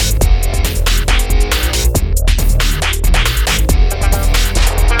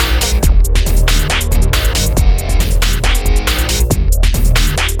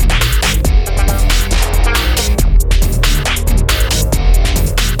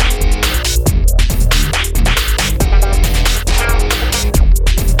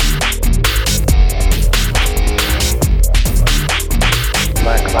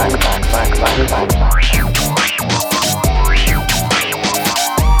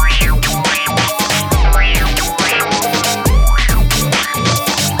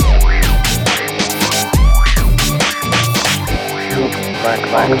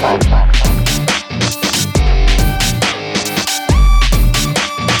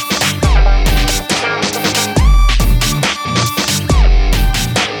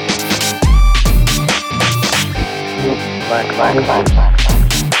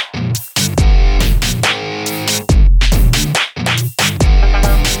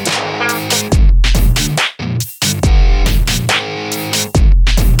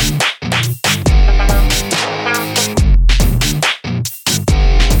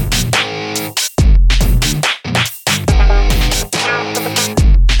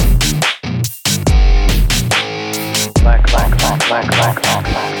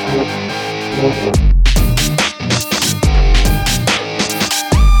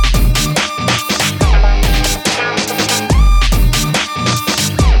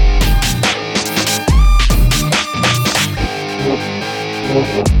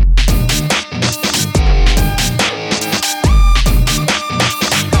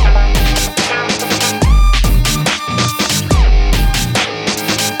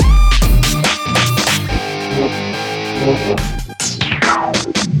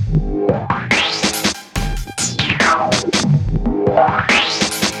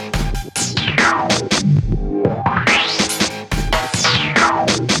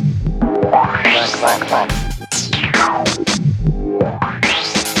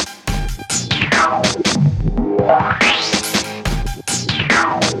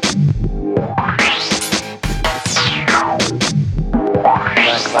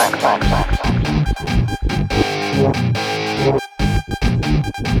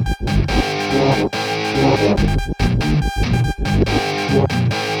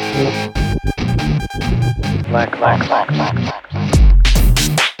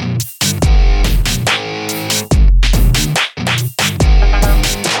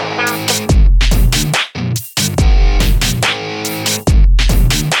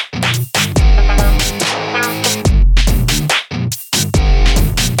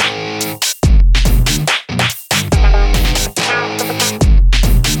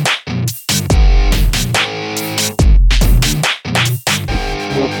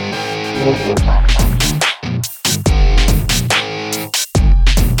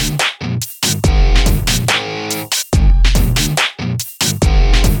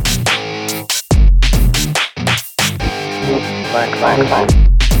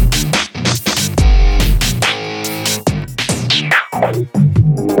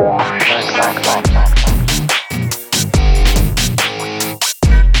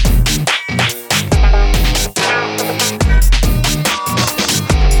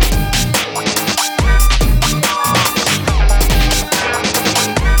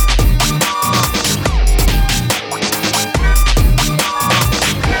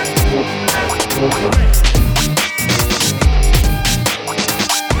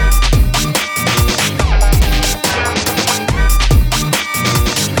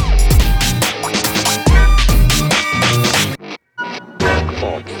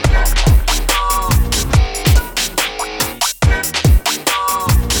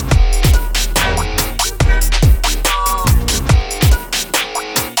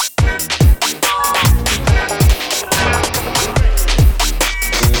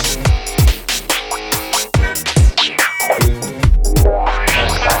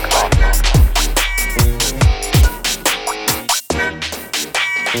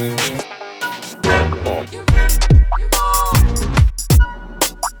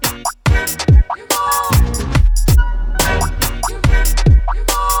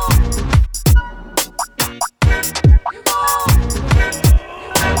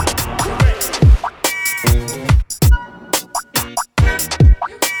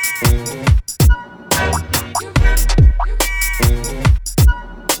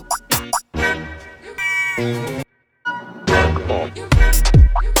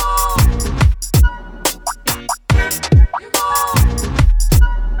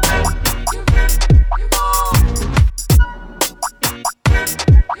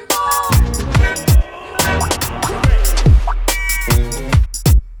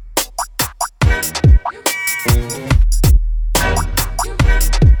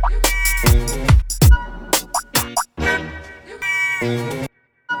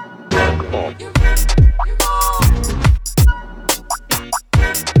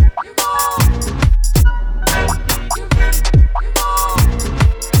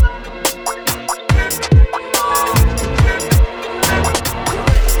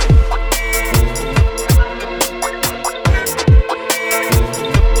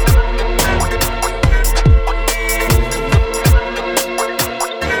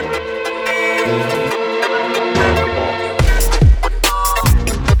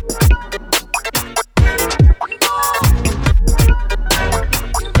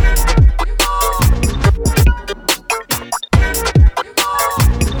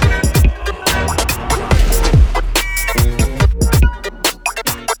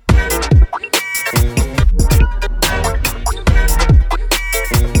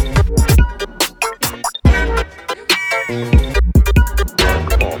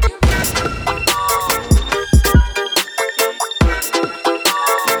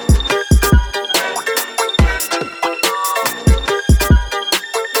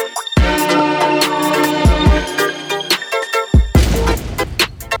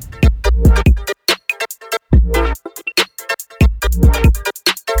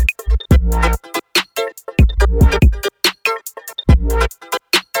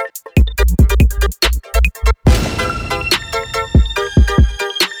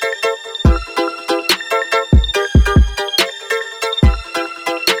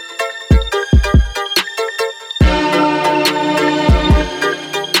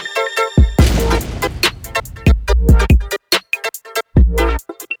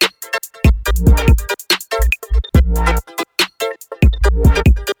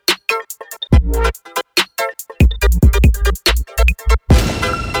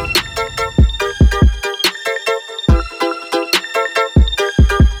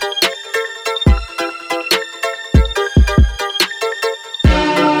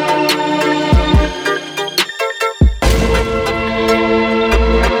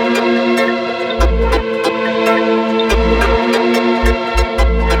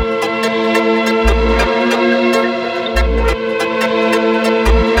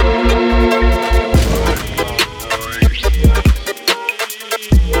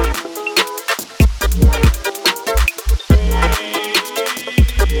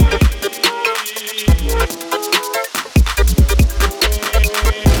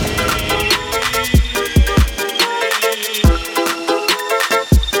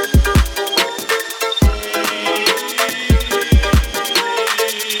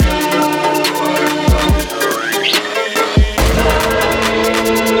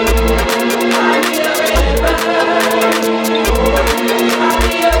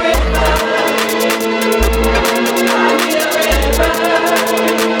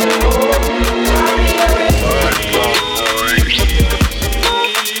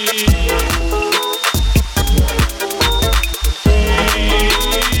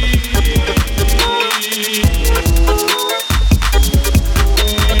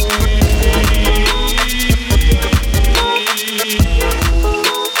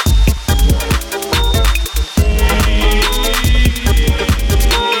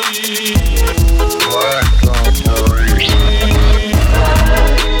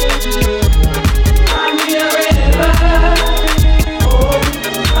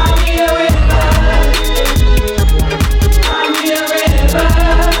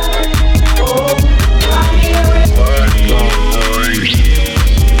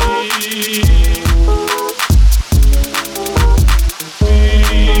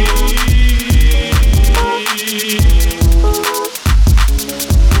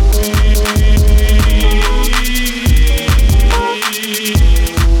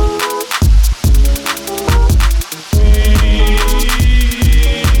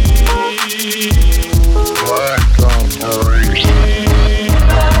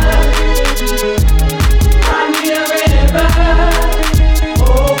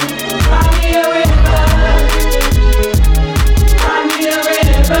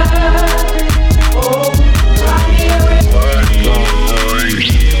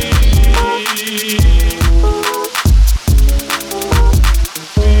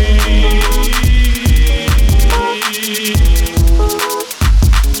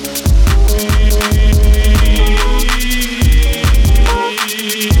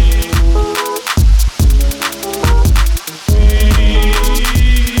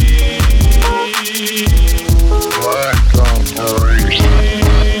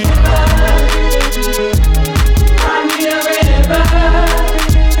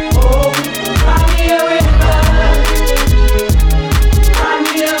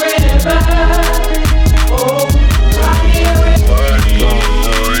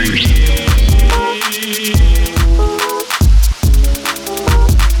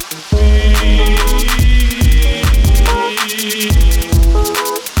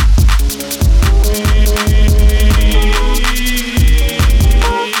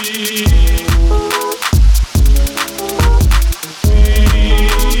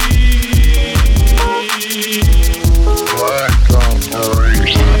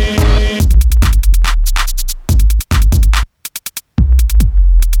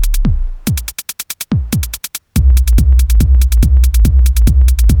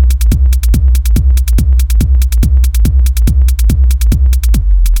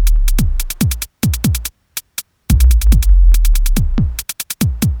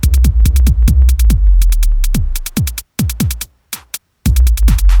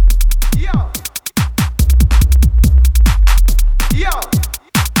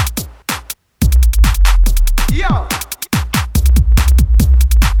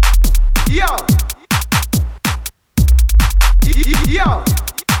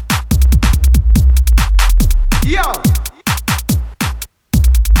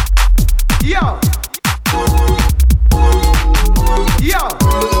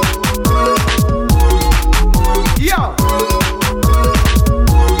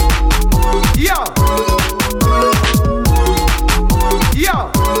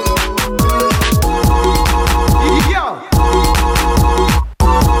 Yo.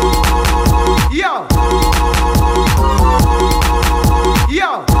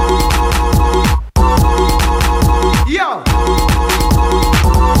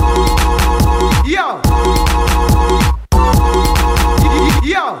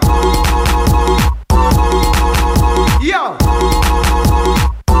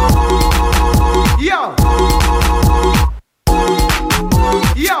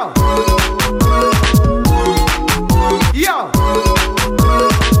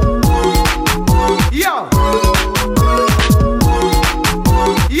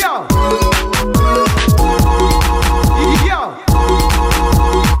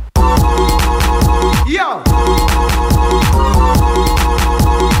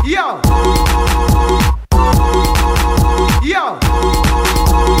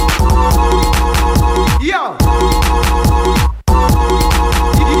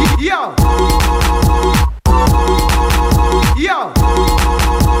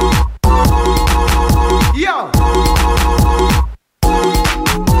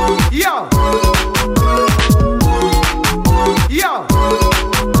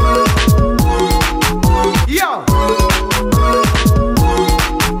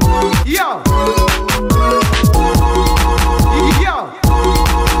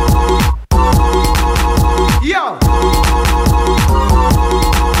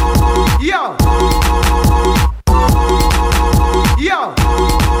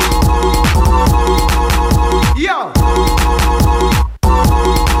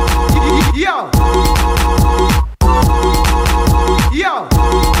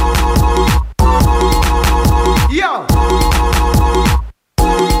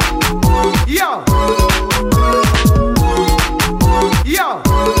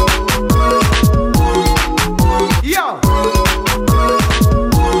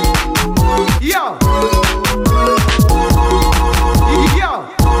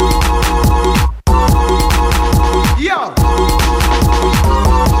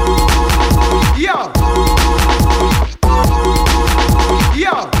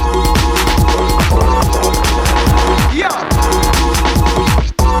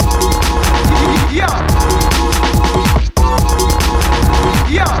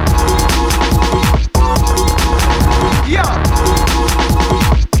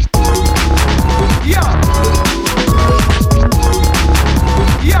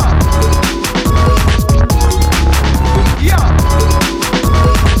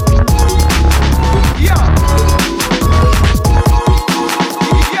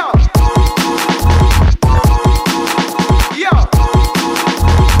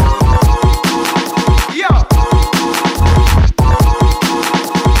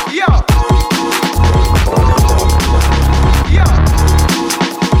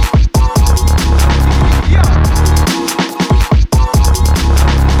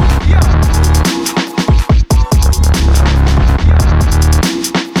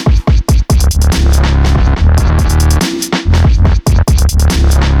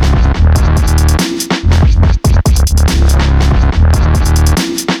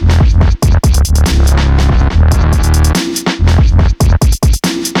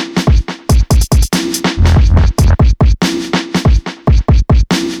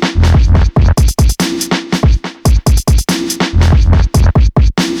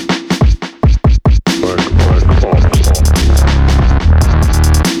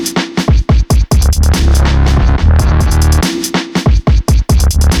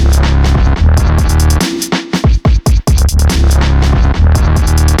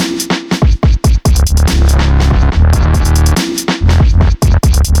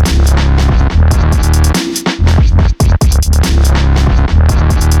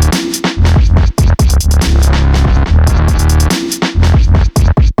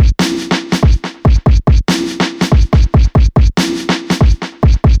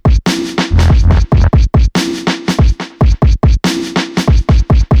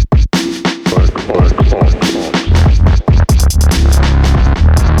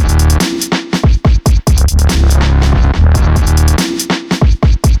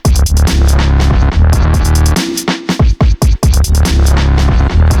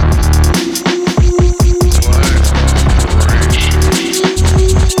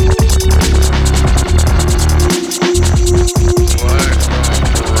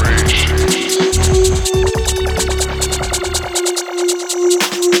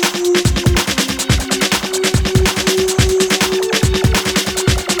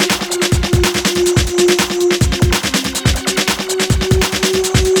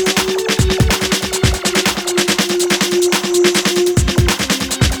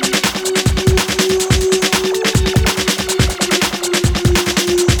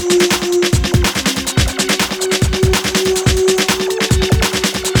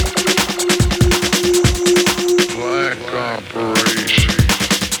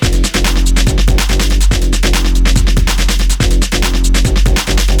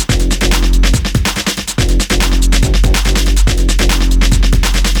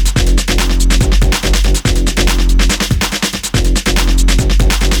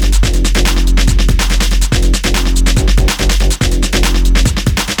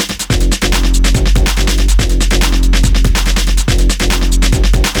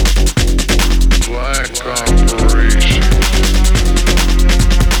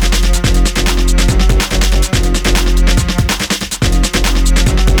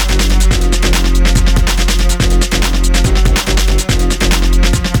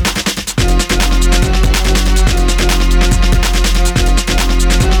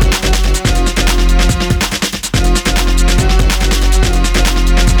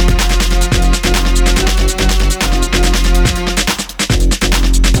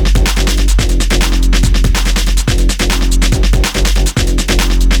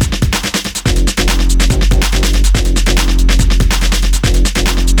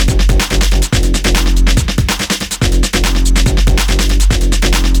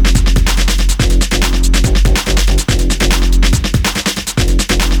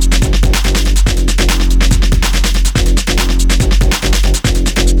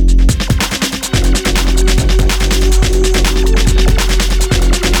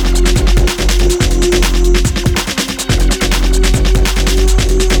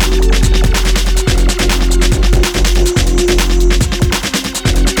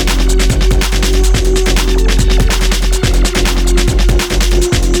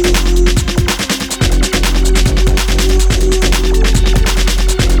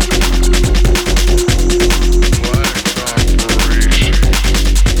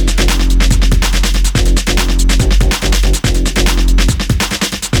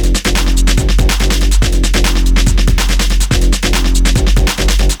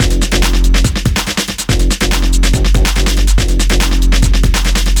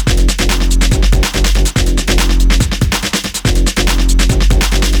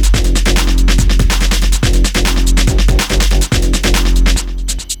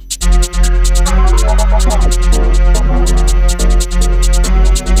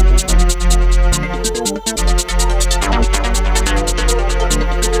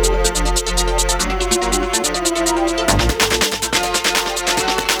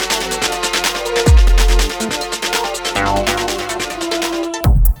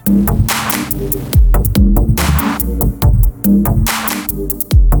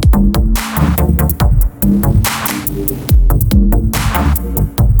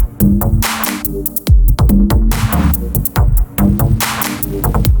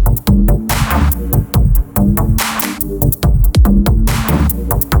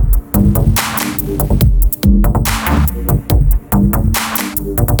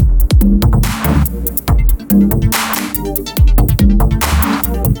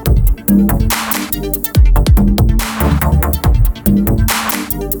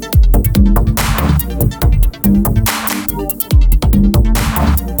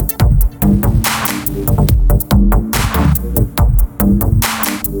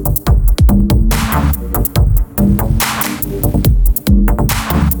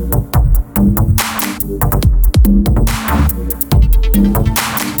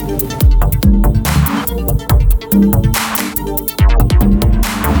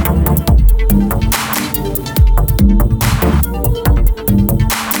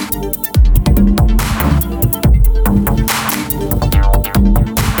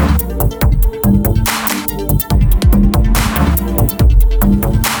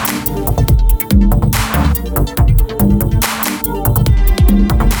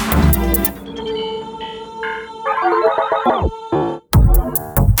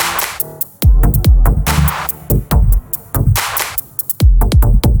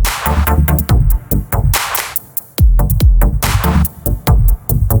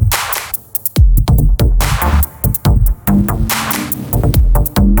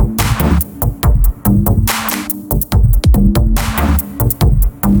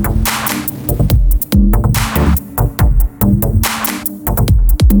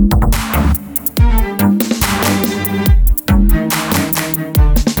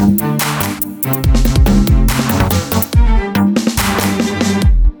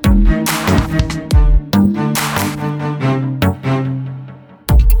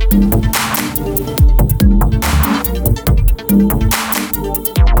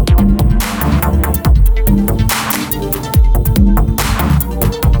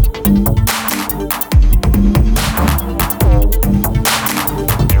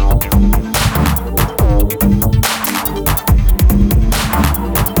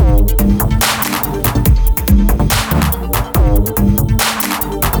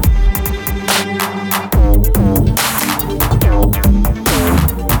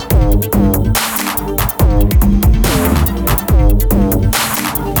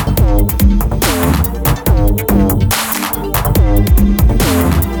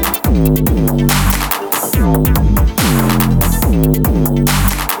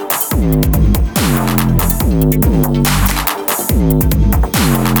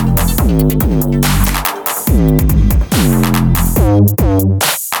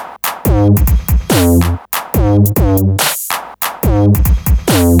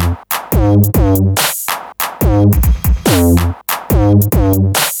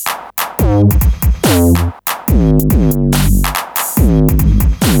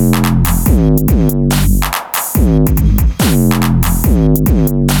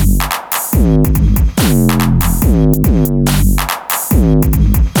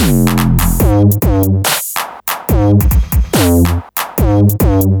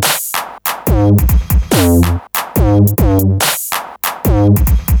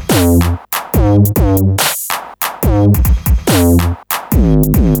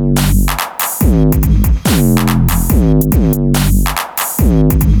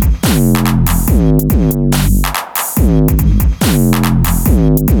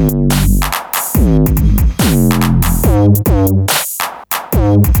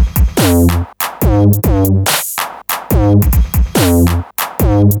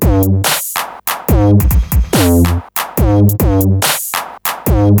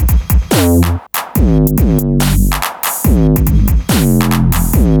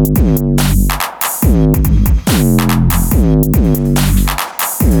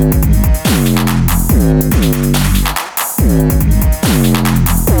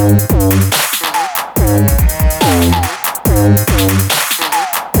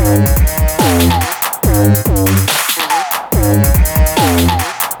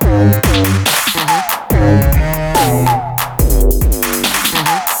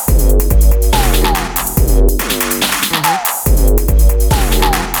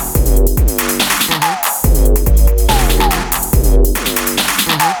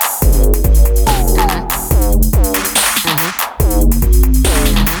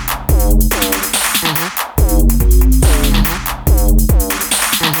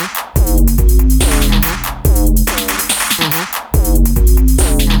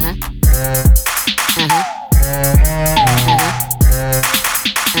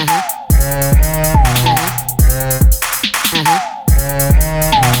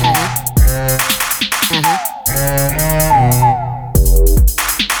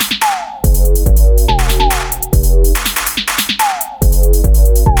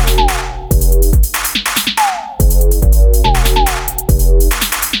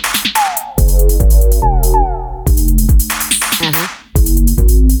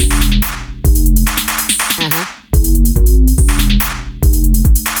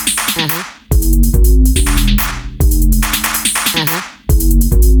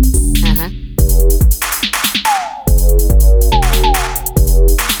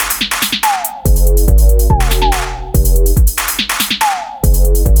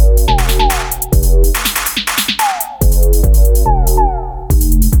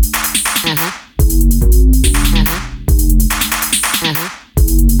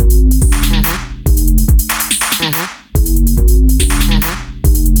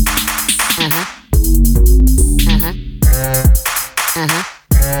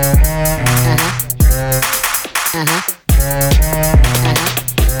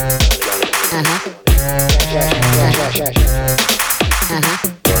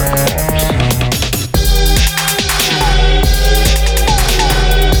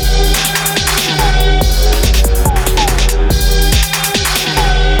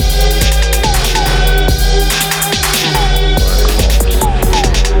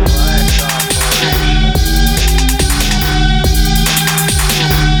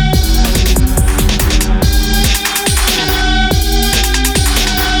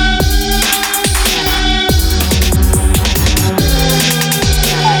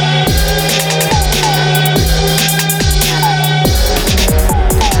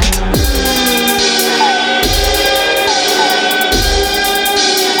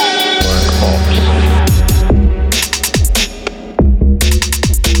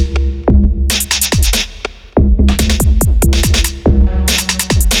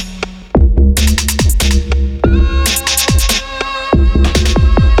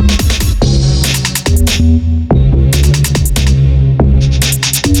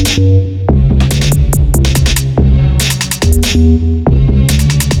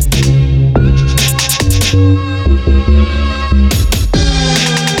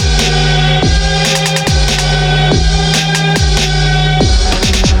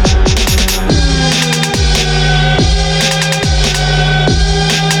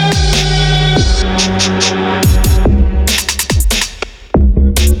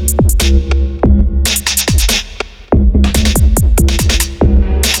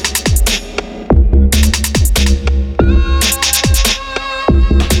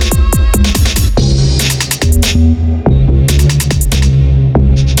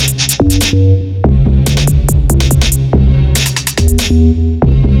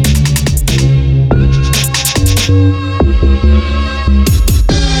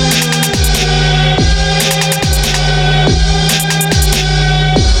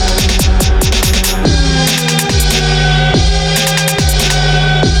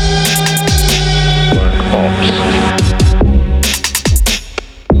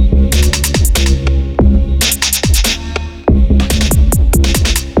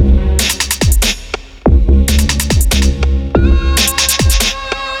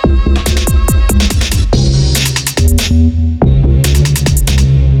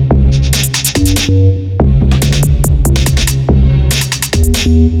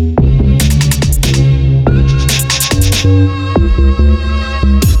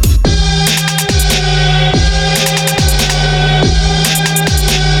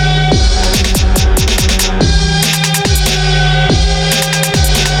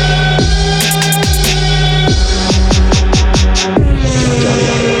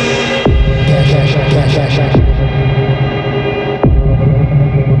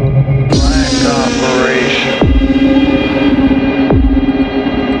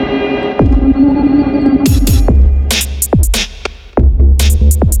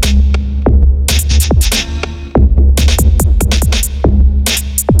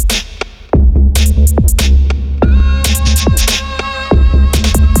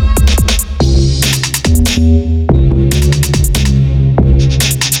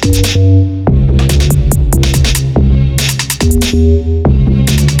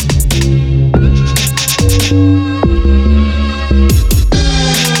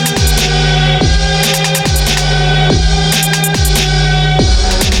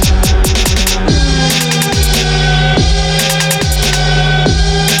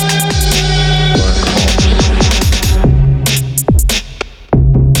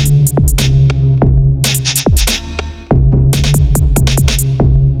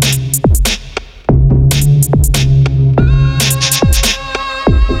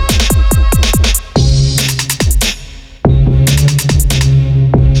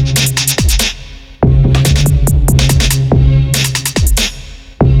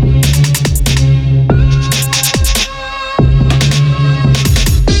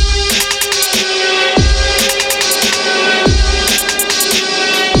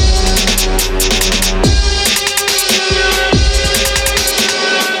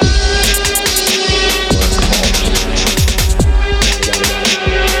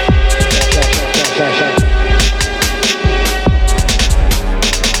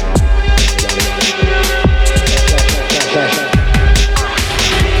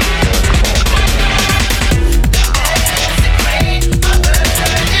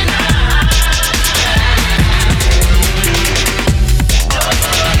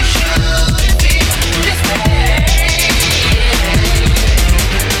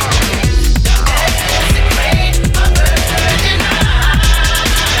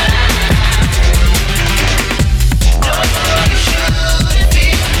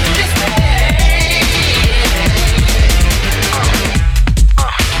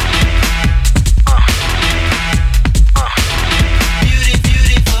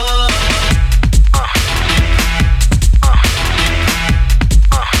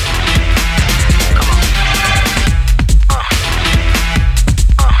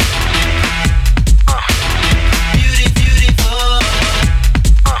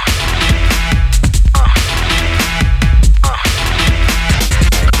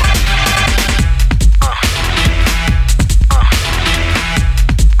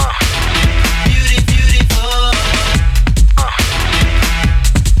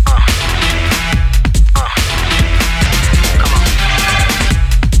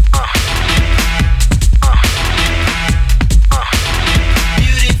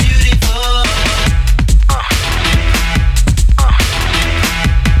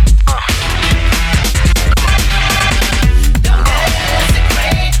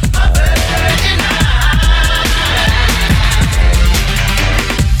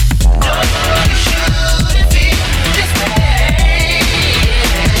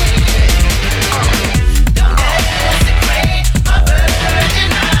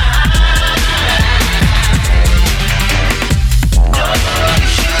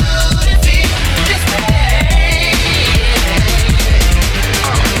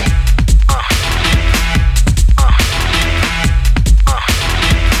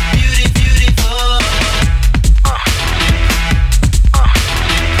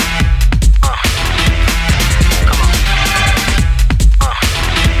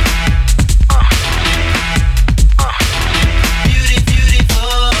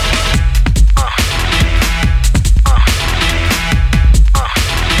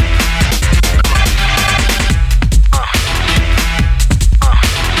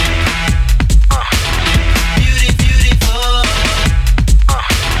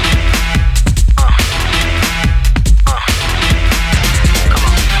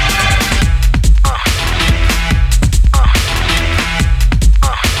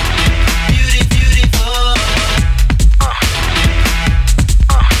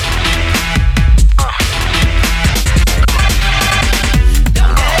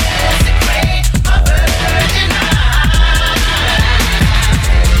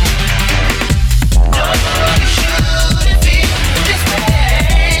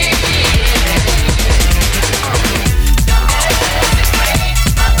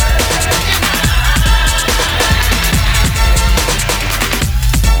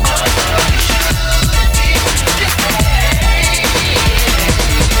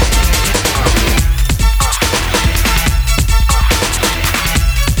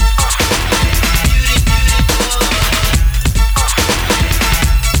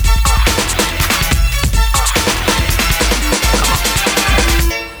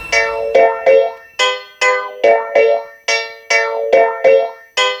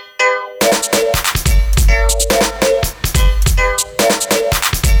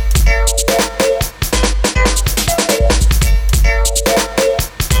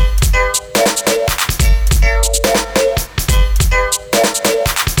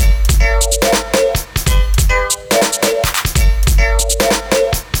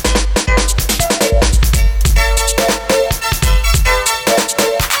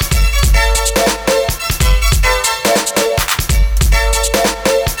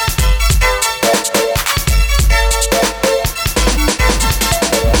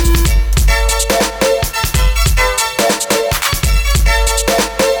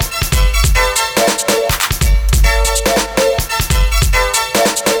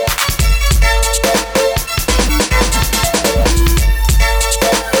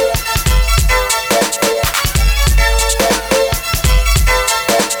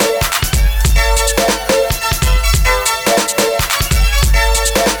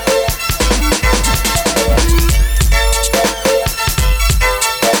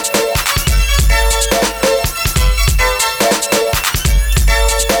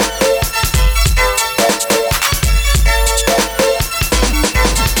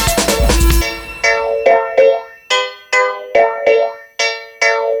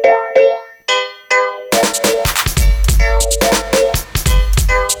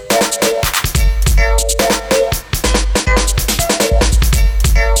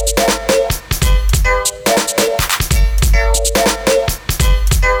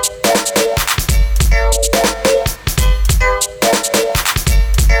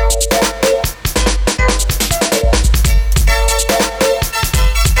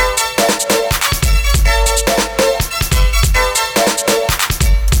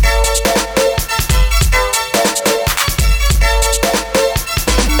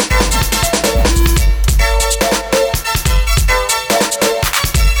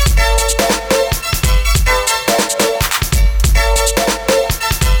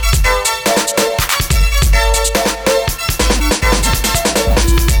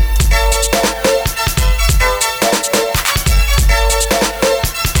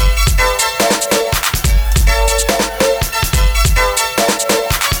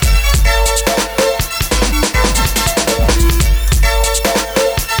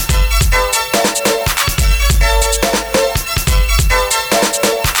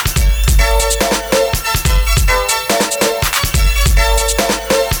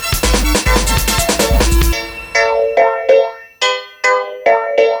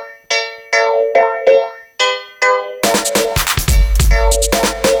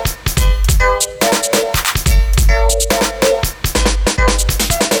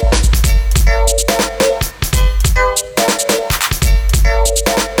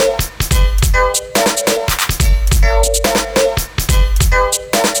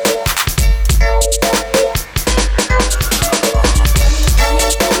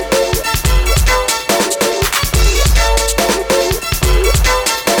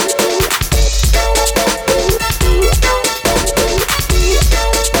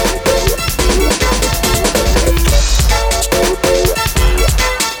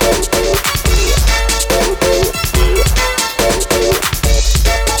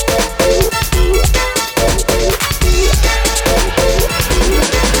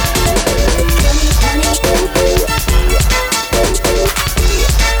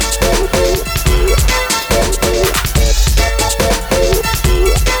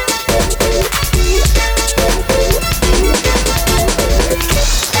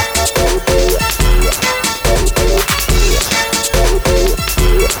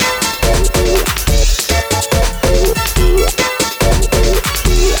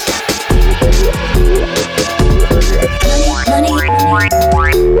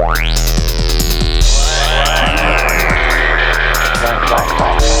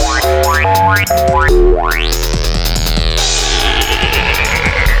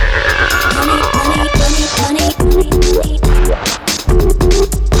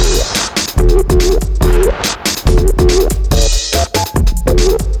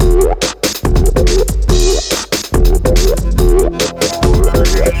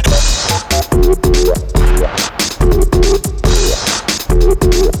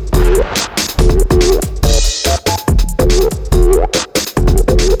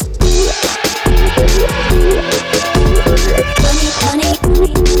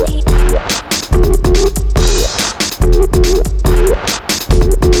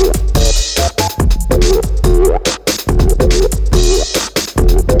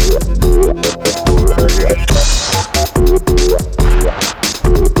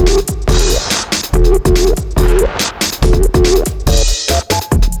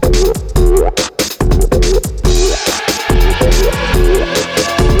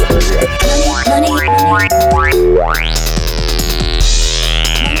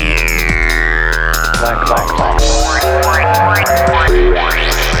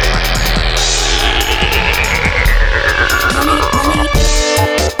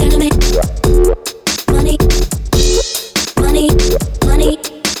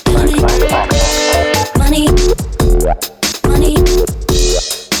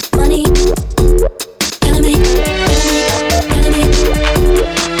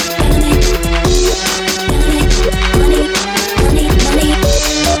 Money,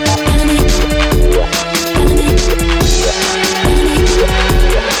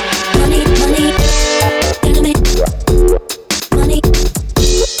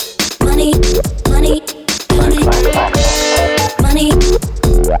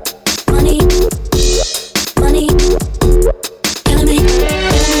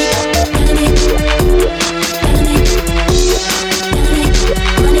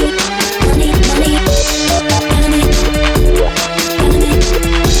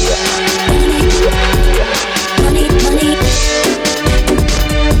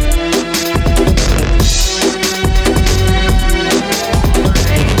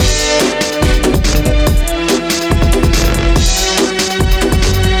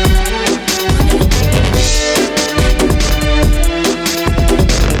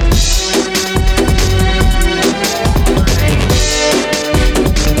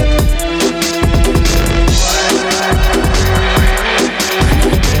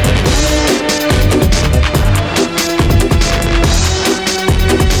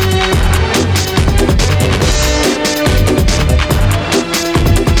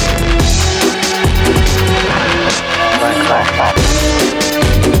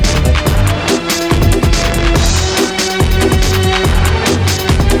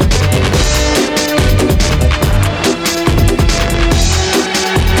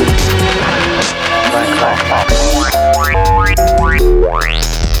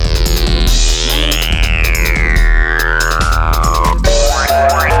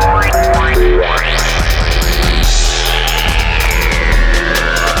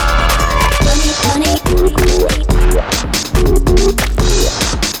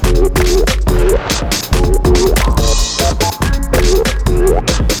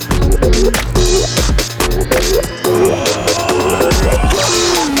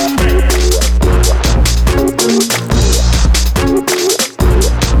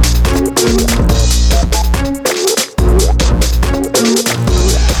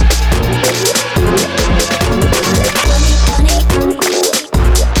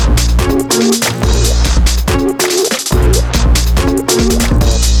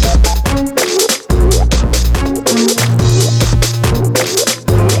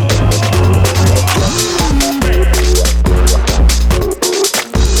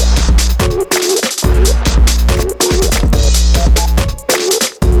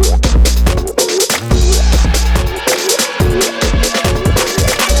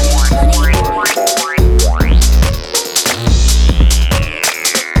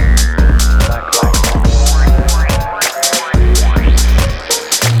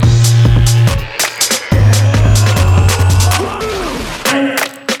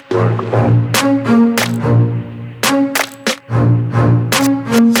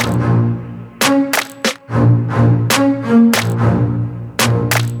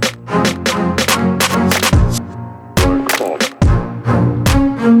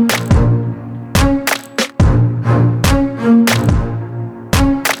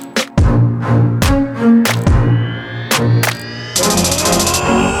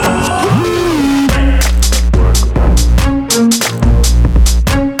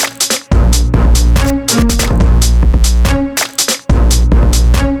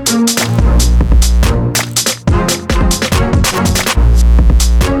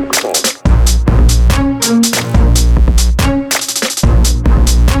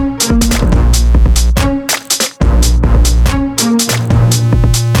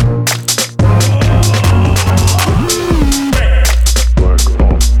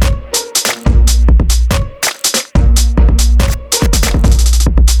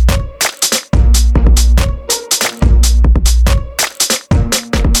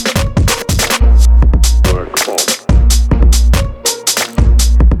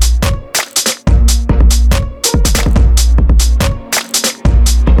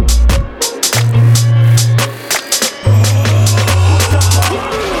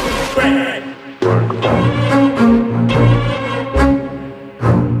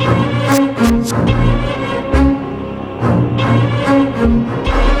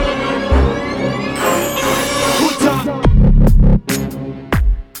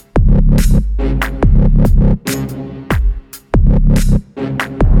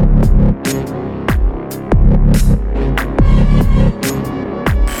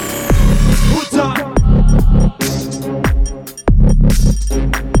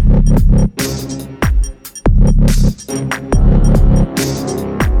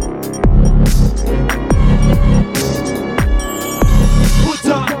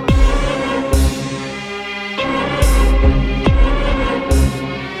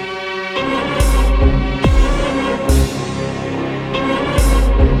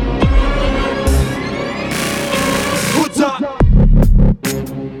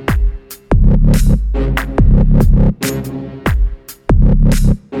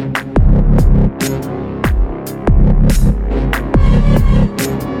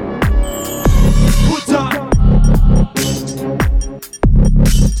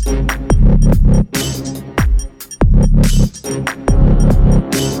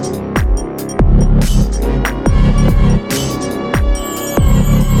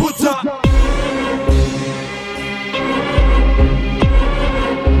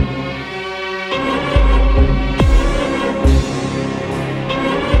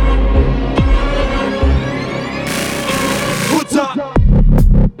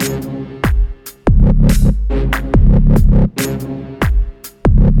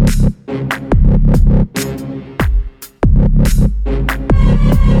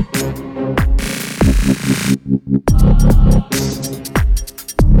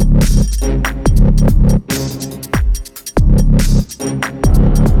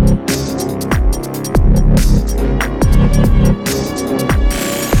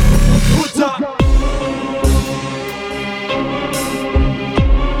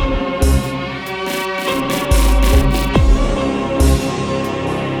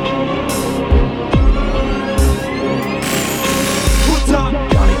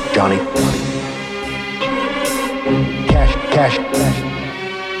 Johnny. Cash, cash, cash.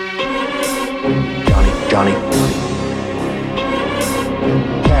 Johnny.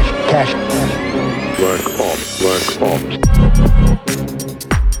 Cash, cash, cash. Work off, work off.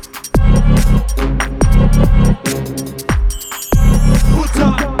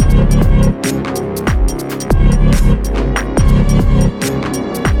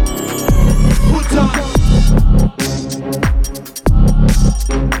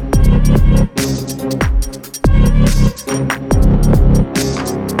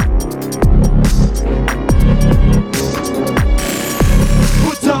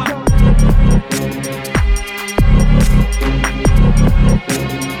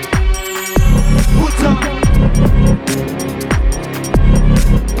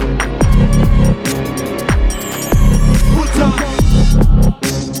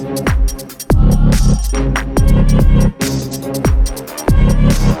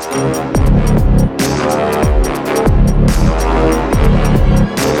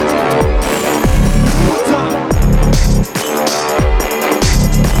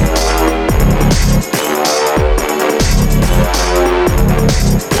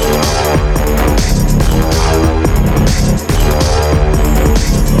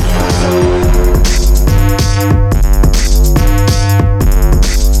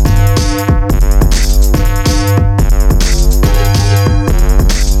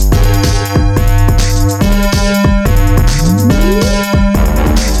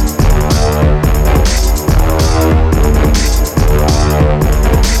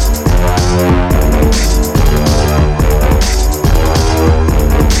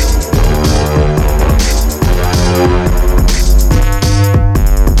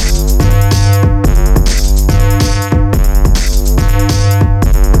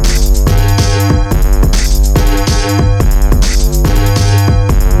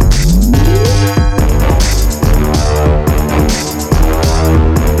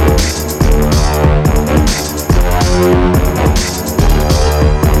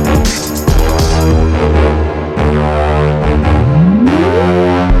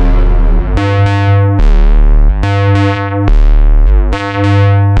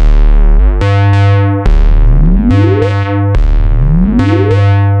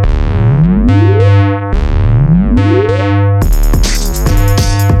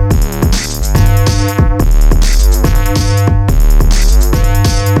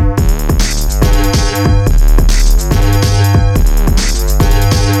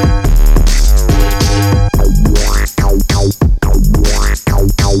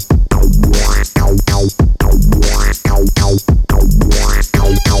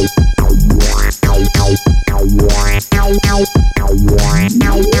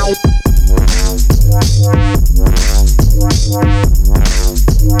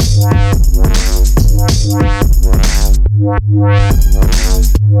 What?